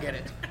long as I get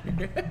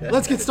it.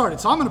 Let's get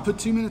started. So I'm going to put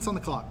 2 minutes on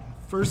the clock.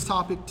 First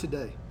topic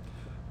today.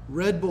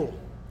 Red Bull.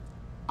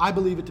 I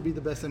believe it to be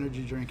the best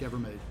energy drink ever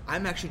made.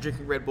 I'm actually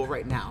drinking Red Bull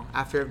right now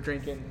after I've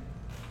drinking.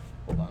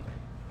 Hold on.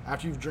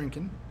 After you've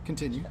drinking,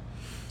 continue.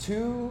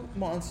 2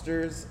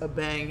 Monsters, a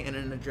Bang, and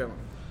an Adrenaline.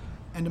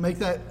 And to make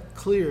that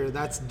clear,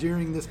 that's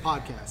during this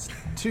podcast.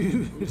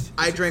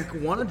 I drank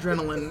 1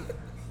 Adrenaline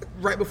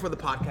right before the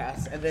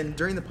podcast, and then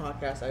during the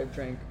podcast, I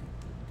drank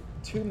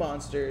 2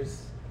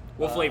 Monsters.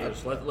 What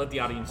flavors? Let the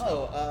audience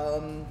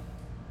know.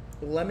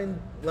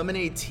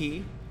 Lemonade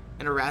tea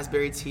and a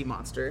raspberry tea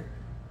Monster,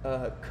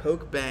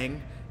 Coke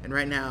Bang, and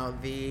right now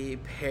the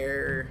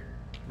pear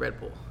Red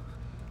Bull.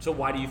 So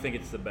why do you think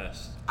it's the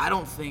best? I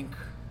don't think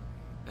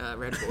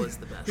Red Bull is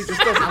the best.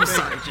 I'm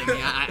sorry, Jimmy.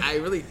 I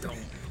really don't.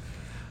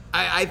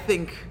 I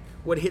think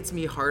what hits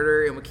me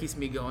harder and what keeps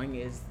me going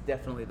is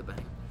definitely the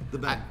Bang. The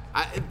Bang.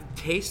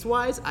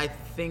 Taste-wise, I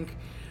think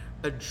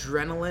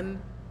Adrenaline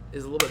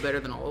is a little bit better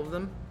than all of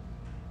them.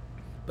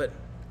 But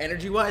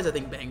energy-wise, I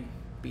think Bang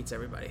beats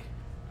everybody.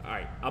 All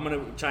right, I'm going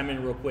to chime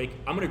in real quick.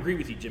 I'm going to agree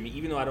with you, Jimmy,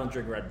 even though I don't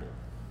drink Red Bull.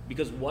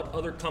 Because what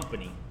other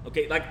company,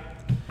 okay, like,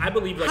 I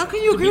believe, like, how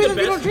can you to be agree the with them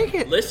if you best- don't drink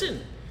it?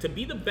 Listen, to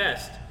be the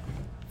best,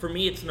 for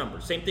me, it's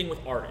numbers. Same thing with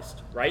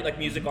artists, right? Like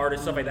music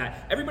artists, stuff like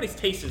that. Everybody's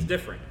taste is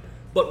different.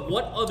 But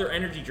what other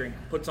energy drink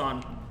puts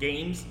on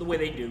games the way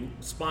they do,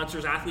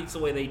 sponsors athletes the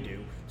way they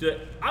do?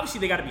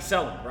 Obviously, they got to be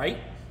selling, right?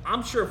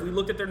 I'm sure if we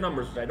looked at their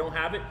numbers, which I don't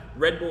have it,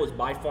 Red Bull is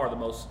by far the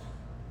most,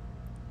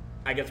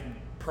 I guess,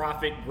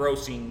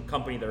 profit-grossing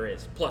company there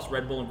is. Plus,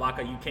 Red Bull and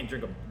vodka, you can't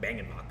drink a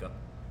Bangin' vodka.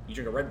 You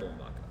drink a Red Bull and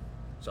vodka.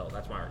 So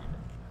that's my argument.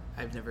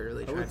 I've never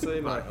really I tried would say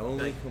my vodka.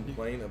 only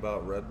complaint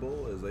about Red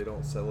Bull is they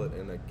don't sell it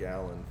in a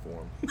gallon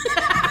form.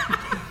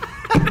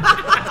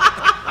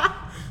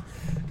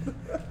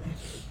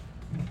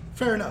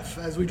 Fair enough.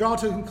 As we draw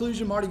to a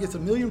conclusion, Marty gets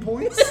 1,000,000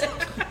 points.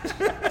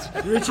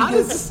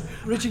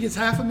 Richie gets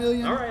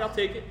 500,000. All right, I'll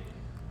take it.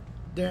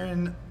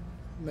 Darren,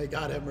 may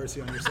God have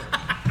mercy on your soul.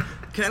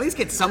 Can I at least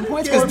get some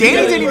points? Because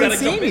Danny didn't even gotta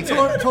see jump me. in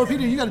there.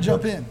 Torpedo, you got to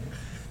jump in.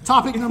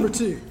 Topic number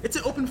 2. It's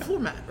an open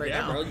format right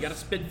Yeah, now. bro, you got to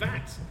spit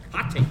facts.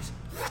 Hot takes.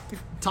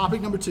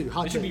 Topic number 2.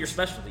 Hot This should be your takes.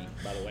 specialty,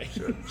 by the way.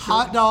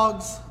 Hot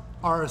dogs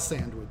are a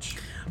sandwich.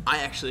 I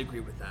actually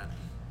agree with that.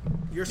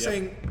 You're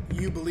saying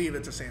you believe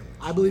it's a sandwich.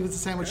 I believe it's a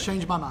sandwich.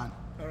 Changed my mind.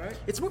 All right.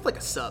 It's more like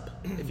a sub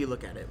if you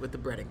look at it with the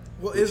breading.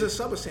 Well, is a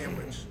sub a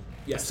sandwich?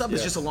 Yes. A sub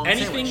is just a long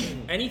anything,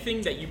 sandwich.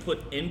 anything that you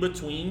put in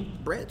between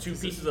Bread. 2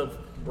 pieces of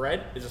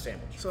bread is a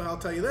sandwich. So I'll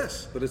tell you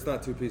this. But it's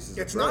not 2 pieces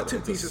It's of bread. not 2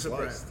 it's a pieces of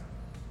bread. sliced.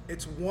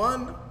 It's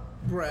one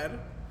bread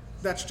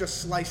that's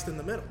just sliced in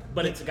the middle.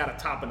 But it's got a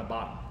top and a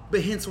bottom.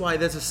 But hence why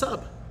there's a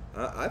sub.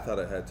 I thought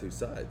it had 2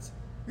 sides.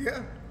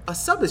 Yeah. A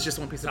sub is just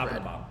one piece of Top bread.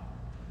 and bottom.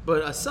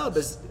 But a sub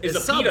is Is a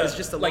a sub pita is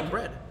just a like long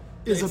bread.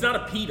 Is It's a- not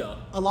a pita.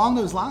 Along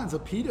those lines, a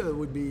pita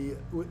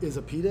is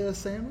a pita a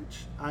sandwich?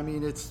 I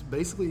mean, it's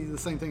basically the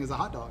same thing as a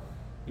hot dog.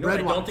 You know what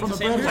I don't think from a a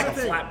sandwich bread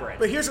is like wrap. a flatbread.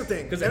 But here's the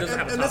thing, 'Cause it doesn't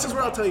have a and top this is and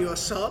where I'll bottom. tell you, a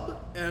sub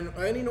and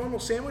any normal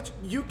sandwich,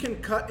 you can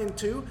cut in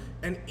 2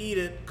 and eat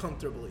it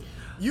comfortably.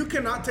 You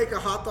cannot take a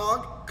hot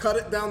dog, cut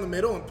it down the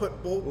middle, and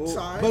put both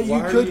sides. But you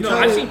Why are could you cut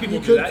trying- I've it. seen people You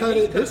do could that. cut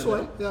You it can cut this it way.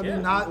 in the I middle.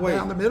 mean, not Wait.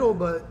 down the middle,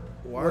 but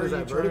Why what are is you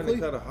that, trying vertically?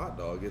 to cut a hot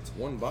dog? It's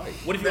one bite.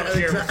 What if you want to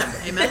share with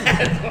somebody?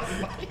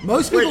 Amen.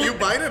 Most people, Wait, you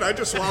bite it? I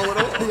just swallow it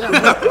all.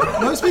 yeah,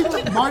 most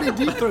people, Marty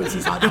deep throats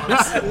his hot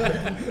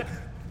dogs.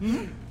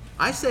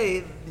 I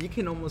say you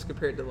can almost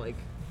compare it to like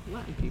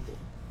Latin people.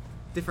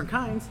 Different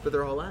kinds, but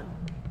they're all Latin.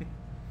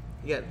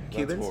 You got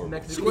Cubans, horrible.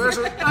 Mexicans. Squares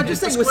are, I'm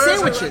just saying a with square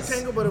is a sandwiches.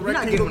 rectangle, but a You're not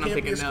rectangle getting what I'm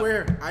can't be a thinking now.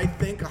 square. I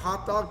think a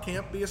hot dog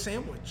can't be a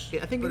sandwich.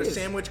 Yeah, I think but it a is.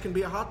 sandwich can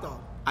be a hot dog.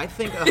 I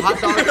think a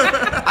hot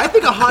dog. I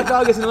think a hot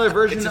dog is another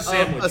version It's a of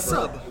sandwich, a bro.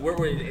 sub.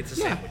 It's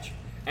a Yeah. sandwich.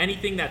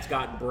 Anything that's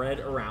got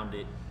bread around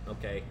it,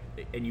 okay,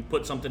 and you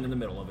put something in the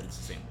middle of it, it's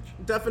a sandwich.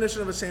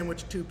 Definition of a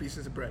sandwich: 2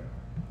 pieces of bread,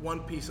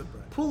 1 piece of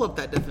bread. Pull up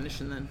that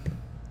definition then.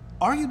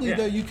 Arguably, Yeah.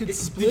 though, you could Did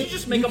split. you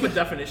just make up a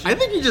definition? I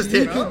think you just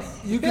You did. could,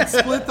 you could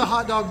split the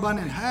hot dog bun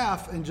in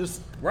half and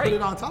just Right. put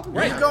it on top of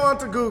Right. it. You go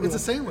onto Google. It's a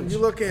sandwich. and you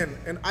look in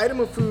an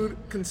item of food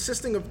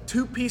consisting of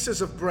 2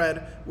 pieces of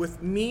bread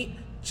with meat,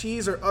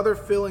 cheese, or other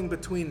filling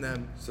between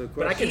them. So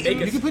But I can question,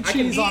 make You can put I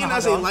cheese on a Eaten hot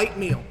as a dog. light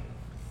meal.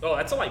 Oh,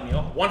 that's a light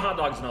meal. 1 hot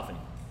dog's nothing.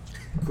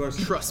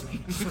 question. Trust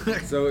me.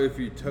 So if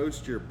you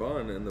toast your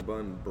bun and the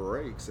bun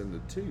breaks into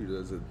 2,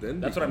 does it then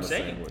That's what become I'm a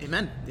saying. sandwich?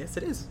 Amen. Yes,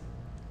 it is.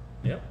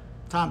 Yep.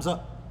 Time's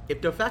up.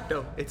 Ipso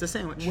facto, it's a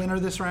sandwich. Winner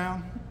this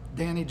round,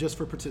 Danny, just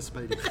for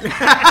participating.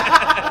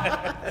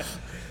 I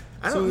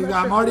So don't- we I'm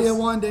got not Marty sure at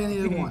 1, Danny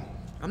at 1.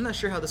 I'm not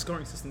sure how the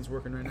scoring system's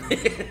working right now.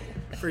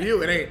 For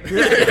you, it ain't.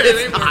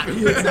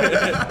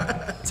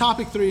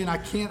 Topic 3, and I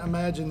can't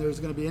imagine there's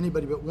going to be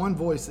anybody but one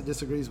voice that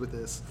disagrees with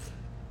this.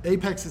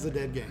 Apex is a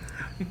dead game.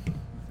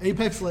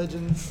 Apex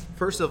Legends.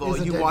 First of all,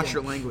 is a you dead watch game.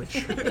 your language.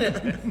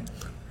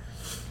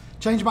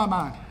 Change my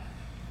mind.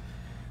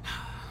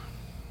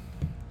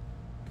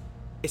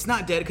 It's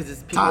not dead because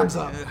it's people Time's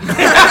are-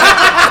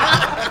 up.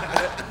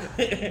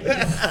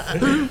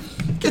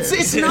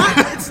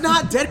 It's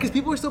not dead because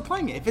people are still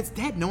playing it. If it's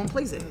dead, no one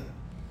plays it.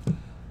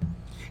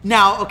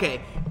 Now,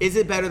 okay, is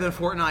it better than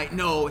Fortnite?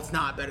 No, it's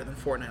not better than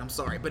Fortnite. I'm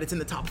sorry, but it's in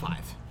the top 5.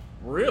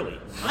 Really?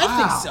 I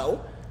think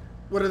so.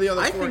 What are the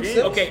other I 4 think games?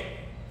 so. Okay.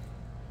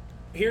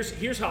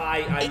 Here's how I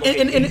look at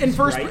In games,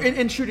 first right?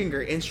 in shooting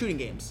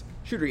games.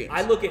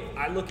 I look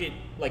at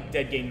like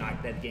dead game,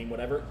 not dead game,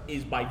 whatever,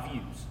 is by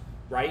views,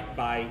 right?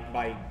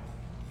 By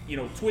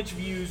Twitch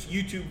views,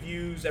 YouTube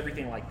views,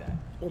 everything like that.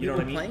 Or You know people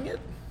what I mean? playing it?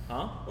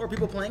 Huh? Or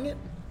people playing it?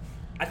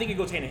 I think it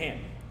goes hand in hand.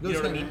 You know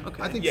Goes what I hand in mean? hand.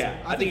 Okay. I think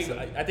yeah, so. I think so.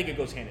 I think it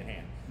goes hand in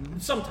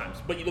hand. Sometimes,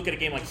 but you look at a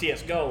game like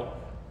CS:GO,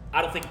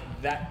 I don't think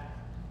that.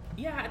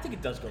 Yeah, I think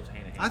it does go hand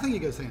in hand. I think it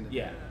goes hand in hand.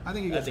 Yeah. I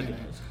think it goes hand in it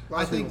hand. does. Lots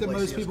I of think that people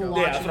play most people CS:GO.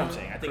 watch Yeah, that's what I'm it.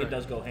 saying. I think it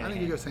does go hand I in think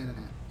hand. it goes hand in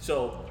hand.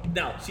 So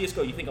now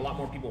CS:GO, you think a lot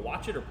more people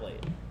watch it or play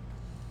it?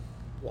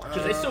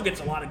 Because it still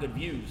gets a lot of good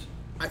views.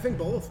 I think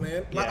both,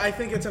 man. Yeah. I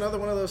think it's another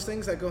one of those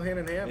things that go hand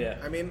in hand. Yeah.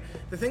 I mean,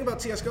 the thing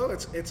about CS:GO,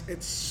 it's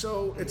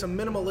a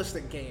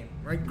minimalistic game,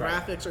 right? Right.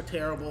 Graphics are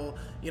terrible,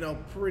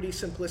 pretty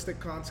simplistic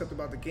concept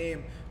about the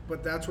game,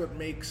 but that's what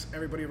makes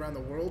everybody around the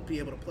world be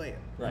able to play it.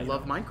 Right. I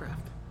love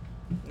Minecraft.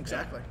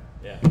 Exactly.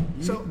 Yeah.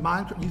 So-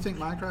 You think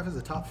Minecraft is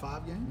a top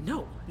 5 game?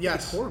 No.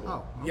 Yes. It's horrible.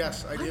 Oh, okay.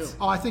 Yes, I do.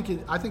 Oh, I think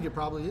it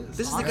probably is.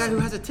 This is the guy who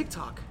has a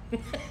TikTok.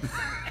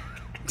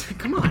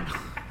 Come on.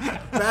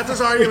 That's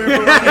his argument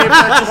for why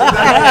Apex is a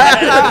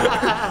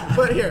dead game.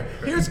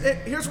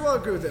 But here's where I'll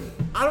agree with him.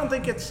 I don't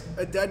think it's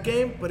a dead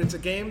game, but it's a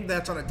game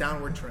that's on a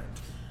downward trend.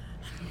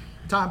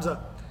 Time's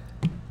up.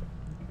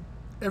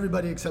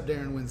 Everybody except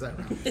Darren wins that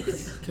round.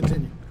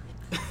 Continue.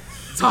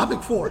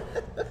 Topic 4.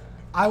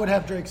 I would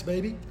have Drake's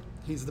Baby.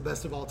 He's the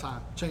best of all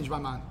time. Change my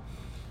mind.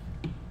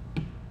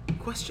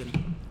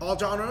 Question. All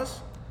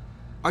genres?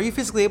 Are you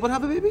physically able to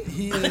have a baby?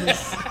 He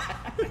is.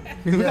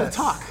 We gotta Yes.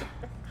 talk.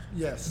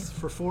 Yes,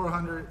 for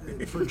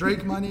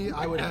Drake money,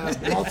 I would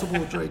have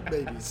multiple Drake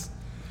babies.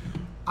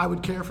 I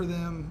would care for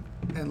them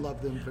and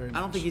love them very much. I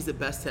don't think he's the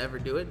best to ever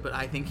do it, but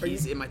I think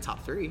he's in my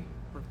top 3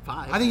 or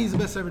 5. I think he's the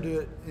best to ever do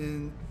it.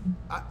 And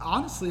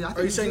honestly, I think.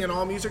 Are you he's saying the- in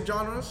all music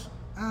genres?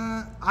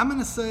 I'm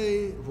gonna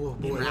say, well,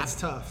 boy, In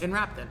that's rap. tough. In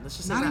rap, then let's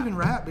just say Not rap. even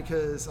rap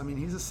because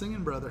he's a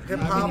singing brother. Hip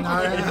hop,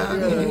 I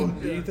mean,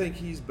 Do you think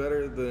he's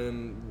better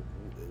than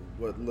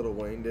what Lil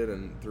Wayne did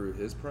and through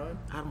his prime?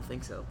 I don't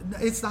think so.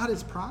 it's not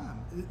his prime.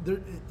 His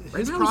now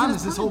he's in prime his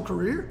is his prime. whole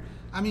career.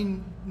 I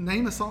mean,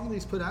 name a song that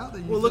he's put out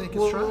that you Well, look, think is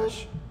well,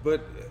 trash.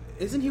 But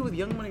Isn't he with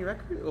Young Money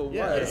Record? Or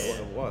yeah, was?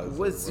 it was.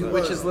 Was- Or which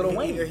whatever. is Lil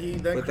Wayne. He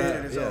then But created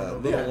that, his yeah,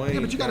 own. Lil Wayne. Yeah,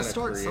 but you got to kinda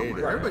start somewhere.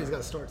 created it. Everybody's got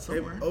to start Hey,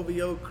 somewhere.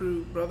 OVO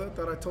crew, brother,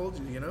 thought I told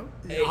you, Hey,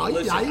 Yeah,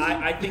 listen,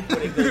 yeah. I think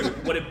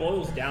what it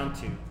boils down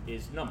to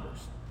is numbers,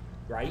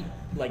 right?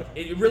 Like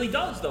it really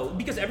does though,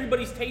 because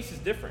everybody's taste is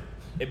different.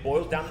 It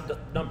boils down to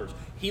numbers.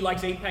 He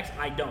likes Apex,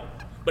 I don't.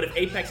 But if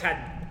Apex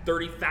had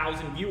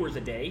 30,000 viewers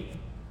a day,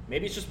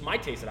 maybe it's just my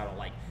taste that I don't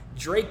like.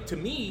 Drake, to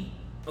me,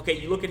 okay,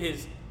 you look at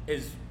his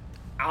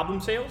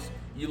album sales,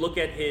 you look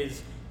at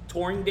his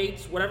touring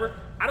dates, whatever.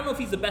 I don't know if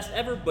he's the best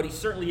ever, but he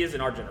certainly is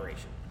in our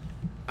generation.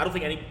 I don't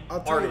think any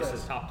I'll tell you artist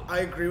this. has topped him. I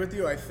agree with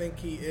you. I think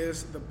he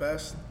is the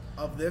best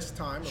of this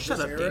time, of Shut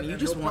this up, era, Danny. You and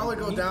just he'll want-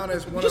 probably go you- down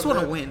as you one just of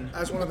wanna the win.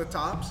 as one of the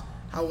tops.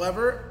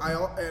 However,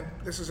 and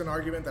this is an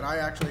argument that I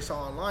actually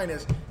saw online,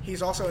 is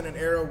he's also in an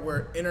era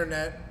where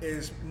internet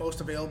is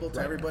most available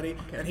to everybody,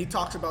 and he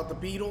talks about the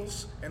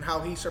Beatles and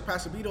how he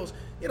surpassed the Beatles.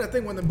 You know, the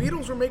thing when the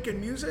Beatles were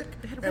making music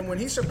and when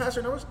he surpassed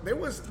their numbers, there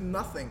was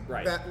nothing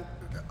Right. that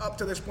up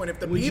to this point. If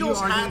the Would you Beatles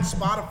had argue-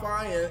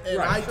 Spotify and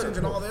Right, iTunes sure,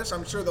 and all this,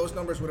 I'm sure those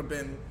numbers would have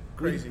been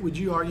crazy. Would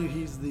you argue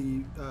he's the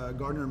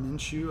Gardner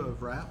Minshew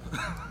of rap?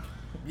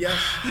 Yes.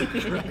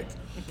 Correct.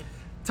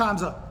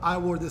 Time's up. I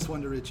award this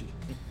one to Richie.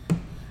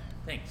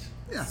 Thanks.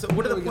 Yeah. So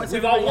what are the there we go. points?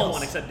 We've all Everybody won else?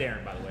 one except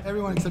Darren, by the way.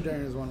 Everyone except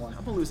Darren has won one.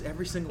 I'm gonna lose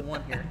every single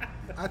one here.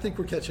 I think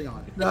we're catching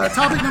on.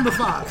 Topic number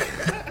 5.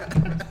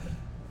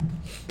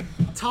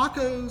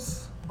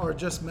 Tacos are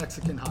just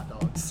Mexican hot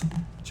dogs.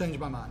 Change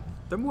my mind.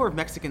 They're more of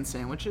Mexican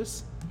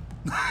sandwiches.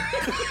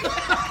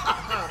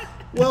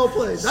 Well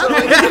played. That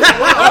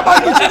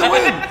might get you the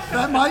win.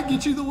 That might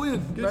get you the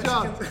win. Good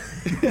job.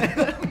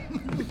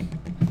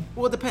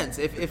 Well, it depends.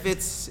 If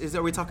it's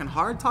are we talking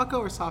hard taco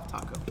or soft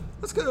taco?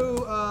 Let's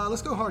go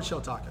hard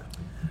shell taco.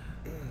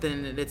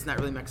 Then it's not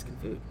really Mexican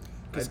food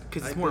because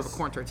I it's more of a just-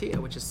 corn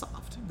tortilla, which is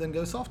soft. Then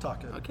go soft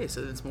taco. Okay,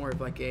 so it's more of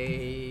like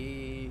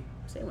a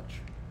sandwich.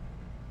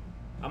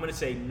 I'm gonna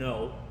say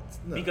no,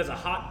 because a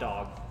hot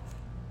dog,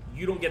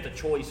 you don't get the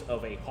choice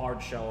of a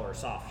hard shell or a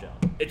soft shell.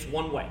 It's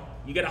one way.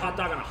 You get a hot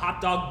dog on a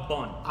hot dog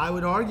bun. I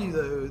would argue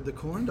though the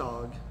corn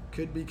dog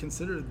could be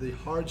considered the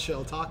hard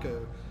shell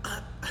taco.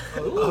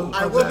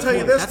 I will tell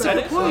you this That's though. a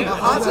good point. A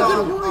hot That's a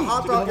good dog, point. a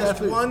hot dog That's is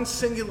food. one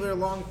singular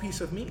long piece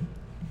of meat.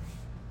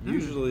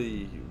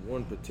 Usually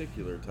one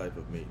particular type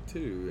of meat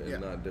too, and Yeah.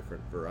 not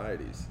different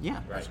varieties. Yeah,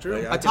 Right. True.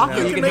 Like, A I taco can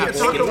you You can can have make a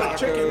taco chicken with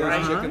chicken,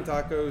 right? chicken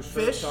tacos,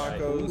 shrimp Fish.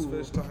 tacos,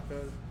 fish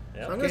tacos.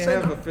 Yep. I'm gonna Can't say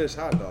have no. a fish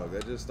hot dog.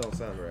 That just don't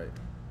sound right.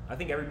 I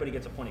think everybody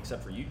gets a point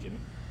except for you, Jimmy.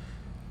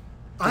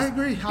 I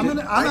agree. I'm think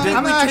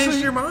gonna we changed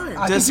actually. your mind.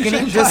 I Does think you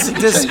Skinny changed- I think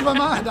you does changed my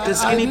mind.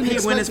 does I Skinny didn't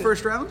Pete win expect his it.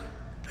 first round?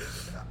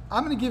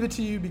 I'm going to give it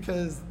to you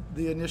because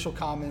the initial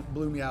comment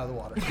blew me out of the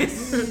water.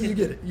 You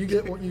get it. You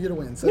get a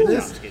win. So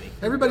this,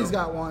 everybody's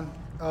got one.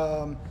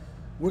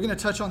 We're going to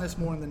touch on this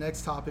more in the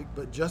next topic,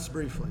 but just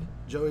briefly,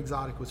 Joe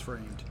Exotic was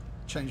framed.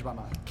 Changed my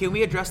mind. Can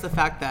we address the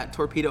fact that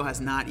Torpedo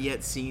has not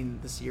yet seen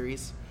the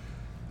series?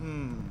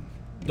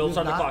 Don't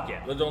start the clock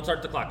yet. Don't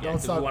start the clock yet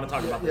because we want to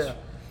talk about this. Yeah.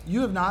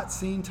 You have not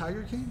seen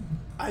Tiger King?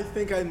 I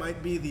think I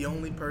might be the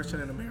only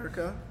person in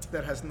America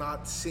that has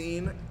not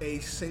seen a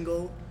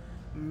single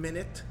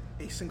minute,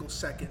 a single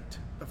second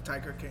of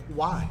Tiger King.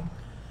 Why?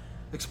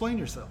 Explain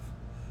yourself.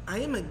 I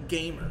am a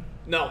gamer.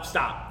 No,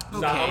 stop.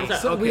 Okay,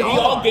 So we we all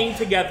all are. game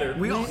together.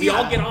 We all- We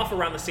all yeah. get off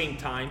around the same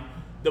time.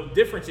 The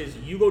difference is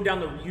you go down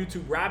the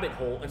YouTube rabbit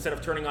hole instead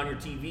of turning on your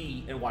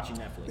TV and watching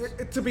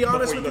Netflix. To be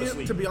honest Before you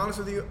with go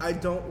you, to I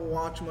sleep. don't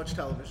watch much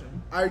television.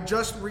 I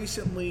just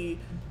recently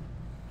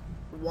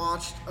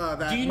watched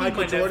that Do you need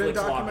Michael my Jordan Netflix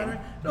documentary.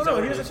 login? No, Is that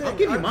what here's it the is? thing. I'll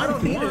give you I mine don't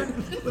if you need want.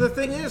 it. But the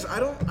thing is, I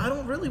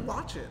don't really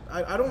watch it.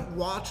 I don't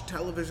watch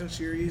television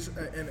series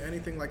and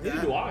anything like that.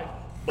 Neither do I.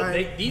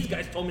 But these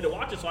guys told me to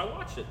watch it, so I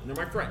watched it. They're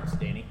my friends,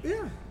 Danny.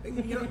 Yeah. You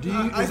know, Do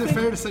you, I is it think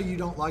fair to say you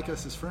don't like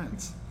us as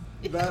friends?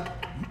 that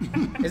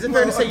Is it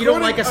fair to say you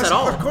don't like us at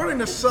all? According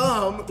to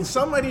some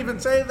might even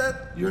say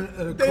that You're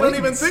an they don't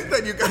even acquaintance. think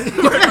that you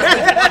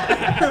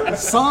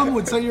guys. Some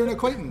would say you're an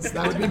acquaintance.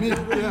 That would be me.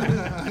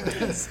 Yeah.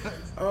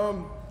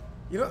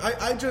 You know,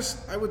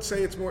 I would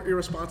say it's more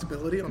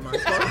irresponsibility on my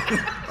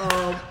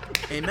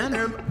part. Amen.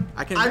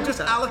 I can. Agree I with just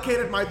that.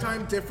 allocated my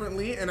time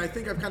differently, and I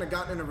think I've kind of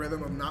gotten in a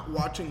rhythm of not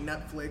watching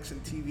Netflix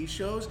and TV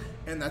shows,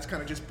 and that's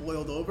kind of just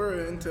boiled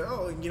over into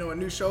a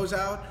new show's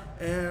out,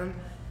 and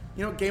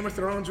Game of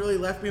Thrones really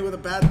left me with a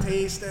bad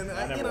taste, and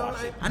never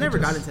watched it. I never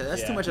got into that.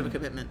 That's too Yeah. much of a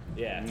commitment.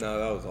 Yeah. No,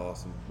 that was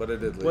awesome, but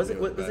it did leave Was me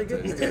it? with Was a it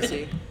bad good? taste.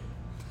 See.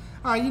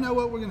 All right, you know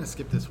what? We're going to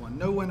skip this one.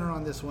 No winner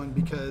on this one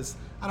because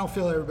I don't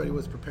feel everybody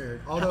was prepared.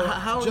 Although,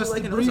 How are you just to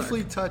liking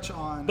briefly touch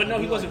on. But no,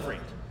 he I wasn't like-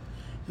 framed.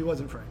 He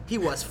wasn't framed. He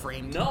was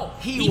framed. No,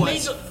 he he was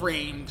made the-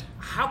 framed.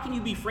 How can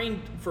you be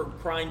framed for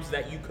crimes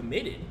that you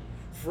committed?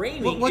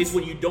 Framing What- what's- is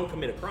when you don't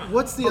commit a crime.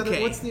 What's the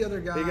Okay.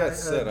 other guy? He got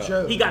set up.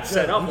 Joe. He got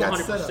set up He got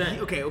set 100%.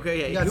 up. Okay,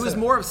 He yeah. got He was set up.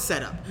 more of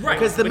setup. Right,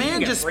 Because the but he man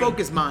didn't just get framed. spoke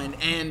his mind.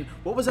 And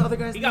what was the other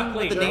guy's He name? got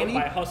played with the nanny?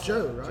 by a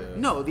hustler. Joe, right?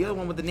 No, the other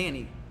one with the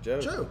nanny.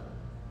 Joe.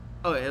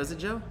 Oh, yeah, was it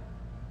Joe?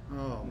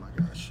 Oh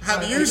my gosh.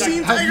 Have you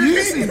seen Have Tiger you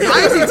King? seen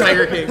I've seen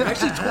Tiger King.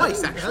 Actually,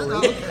 twice, Oh,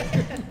 actually.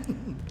 okay.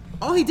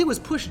 All he did was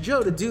push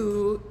Joe to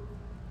do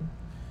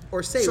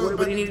or say So,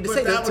 what he needed to but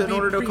say that would in be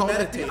order to call the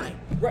premeditated.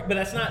 FBI. Right, but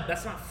that's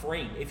not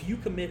framed. If you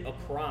commit a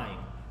crime,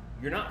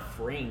 you're not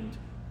framed.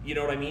 You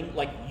know what I mean?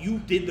 Like you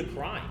did the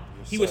crime.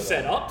 He was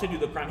set up to do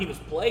the crime. He was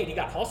played. He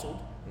got hustled,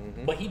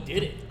 but he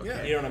did it.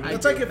 Yeah. You know what I mean?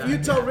 It's like if you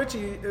tell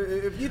Richie,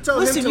 if you tell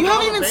Listen, him to you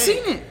rob haven't a even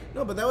bank, seen it.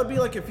 No, but that would be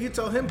like if you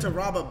tell him to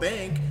rob a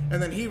bank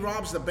and then he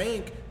robs the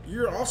bank,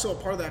 you're also a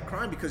part of that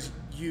crime because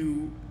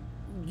you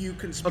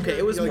conspire. Okay,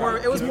 it was you're more.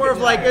 like, It was you more know, of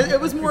like it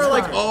was more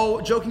like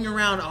Conspiring. joking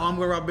around. Oh, I'm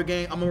gonna rob a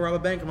bank. I'm gonna rob a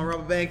bank. I'm gonna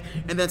rob a bank.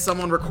 And then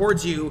someone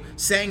records you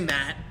saying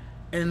that,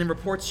 and then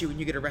reports you, and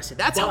you get arrested.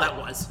 That's how that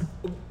was.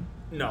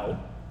 No,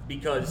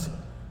 because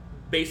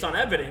based on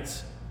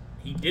evidence,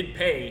 he did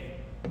pay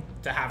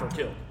to have her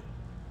killed.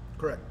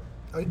 Correct.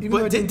 Even though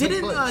But it take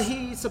didn't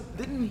place.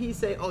 didn't he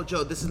say, "Oh,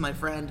 Joe, this is my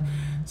friend"?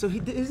 So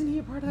isn't he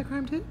a part of that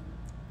crime too?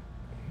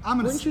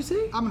 Wouldn't you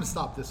say? I'm going to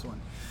stop this one.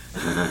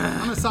 I'm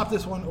going to stop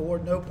this one.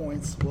 Award no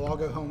points. We'll all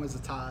go home as a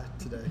tie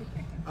today.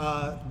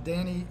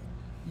 Danny,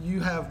 you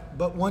have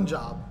but one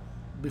job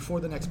before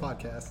the next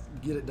podcast.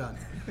 Get it done.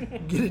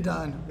 Get it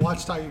done.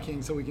 Watch Tiger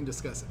King so we can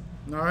discuss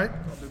it. All right?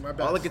 I'll do my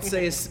best. All I could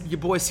say is your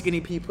boy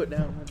Skinny P put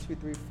down 1, 2,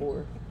 3,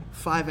 4,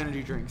 5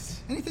 energy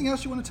drinks. Anything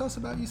else you want to tell us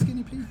about you,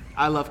 Skinny P?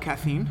 I love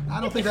caffeine.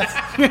 I don't think that's.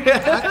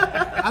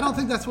 I don't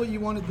think that's what you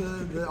wanted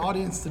the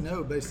audience to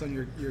know based on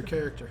your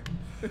character.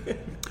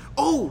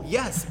 Oh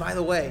yes, by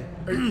the way,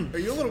 Are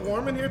you a little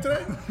warm in here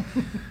today?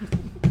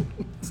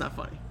 it's not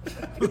funny.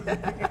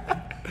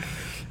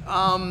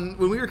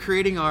 When we were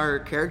creating our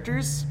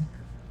characters,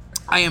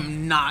 I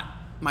am not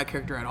my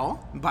character at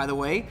all. By the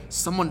way,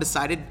 someone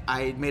decided,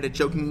 I made a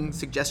joking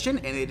suggestion,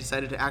 and they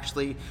decided to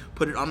actually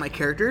put it on my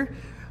character.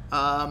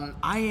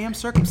 I am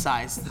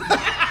circumcised.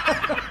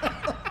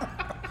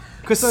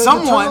 Because So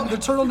someone. the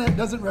turtleneck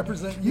doesn't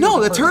represent you.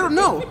 No, as the a turtle. person.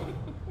 No,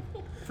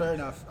 Fair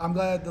enough. I'm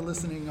glad the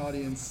listening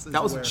audience is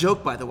that was a aware.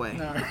 joke, by the way.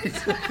 All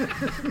right.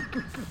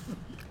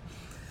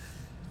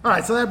 All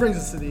right, so that brings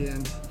us to the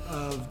end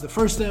of the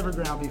first ever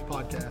Ground Beef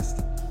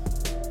podcast.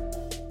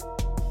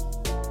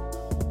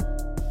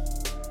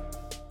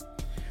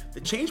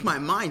 The Change My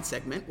Mind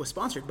segment was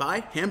sponsored by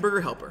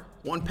Hamburger Helper.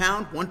 1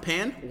 pound, 1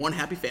 pan, 1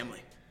 happy family.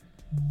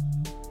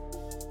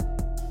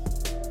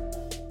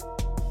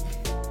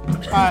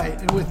 All right,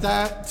 and with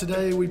that,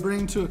 today we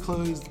bring to a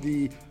close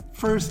the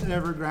first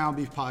ever Ground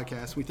Beef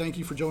podcast. We thank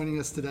you for joining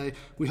us today.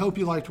 We hope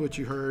you liked what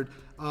you heard.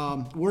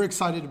 We're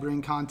excited to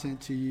bring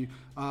content to you.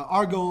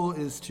 Our goal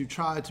is to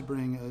try to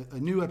bring a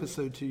new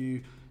episode to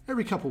you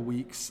every couple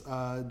weeks,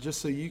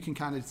 just so you can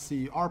kind of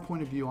see our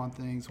point of view on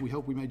things. We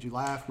hope we made you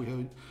laugh. We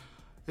hope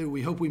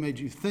We hope we made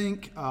you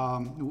think.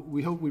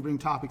 We hope we bring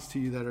topics to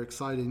you that are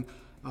exciting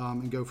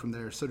and go from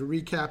there. So to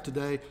recap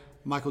today,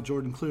 Michael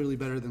Jordan clearly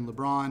better than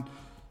LeBron.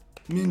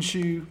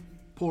 Minshew,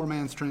 poor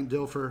man's Trent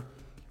Dilfer,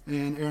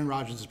 and Aaron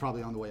Rodgers is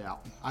probably on the way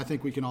out. I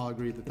think we can all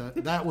agree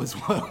that was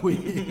what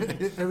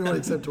everyone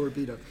except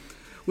Torpedo.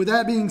 With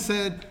that being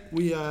said,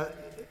 we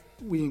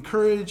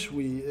encourage,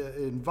 we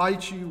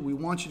invite you, we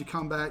want you to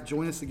come back,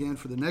 join us again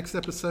for the next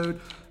episode.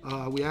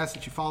 We ask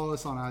that you follow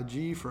us on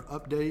IG for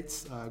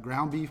updates,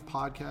 Ground Beef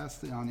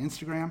Podcast on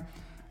Instagram.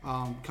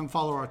 Come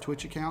follow our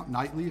Twitch account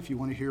nightly if you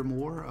want to hear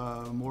more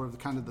of the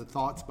kind of the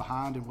thoughts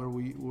behind and where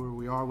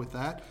we are with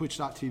that.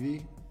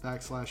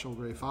 Twitch.tv/Old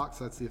Gray Fox,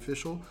 that's the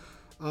official.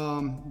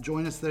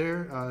 Join us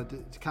there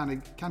to kind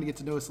of get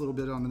to know us a little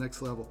bit on the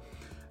next level.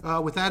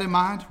 With that in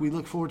mind, we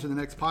look forward to the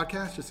next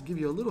podcast. Just to give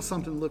you a little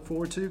something to look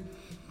forward to,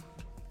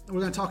 we're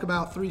going to talk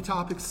about 3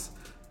 topics.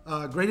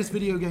 Greatest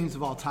video games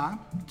of all time,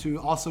 to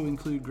also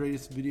include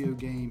greatest video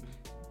game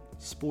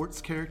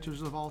sports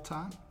characters of all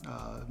time.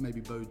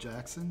 Maybe Bo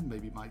Jackson,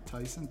 maybe Mike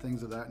Tyson,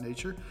 things of that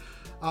nature.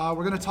 We're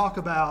going to talk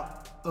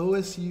about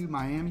OSU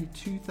Miami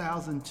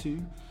 2002,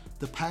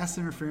 the pass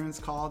interference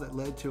call that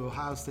led to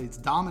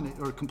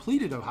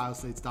completed Ohio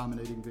State's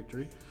dominating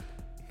victory.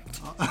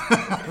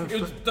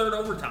 It was third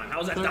overtime. How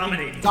was that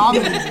dominating?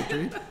 Dominating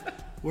victory,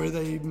 where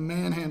they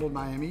manhandled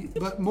Miami.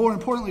 But more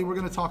importantly, we're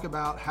going to talk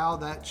about how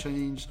that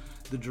changed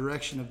the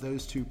direction of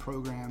those 2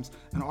 programs,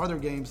 and are there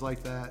games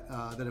like that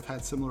that have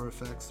had similar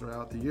effects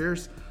throughout the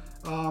years.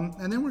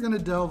 And then we're going to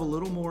delve a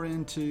little more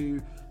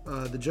into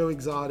the Joe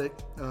Exotic,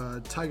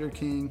 Tiger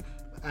King,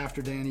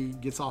 after Danny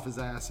gets off his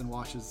ass and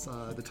watches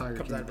the Tiger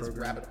King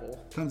program.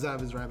 Comes out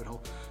of his rabbit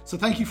hole. So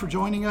thank you for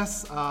joining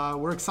us.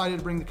 We're excited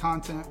to bring the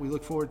content. We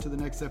look forward to the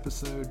next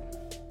episode.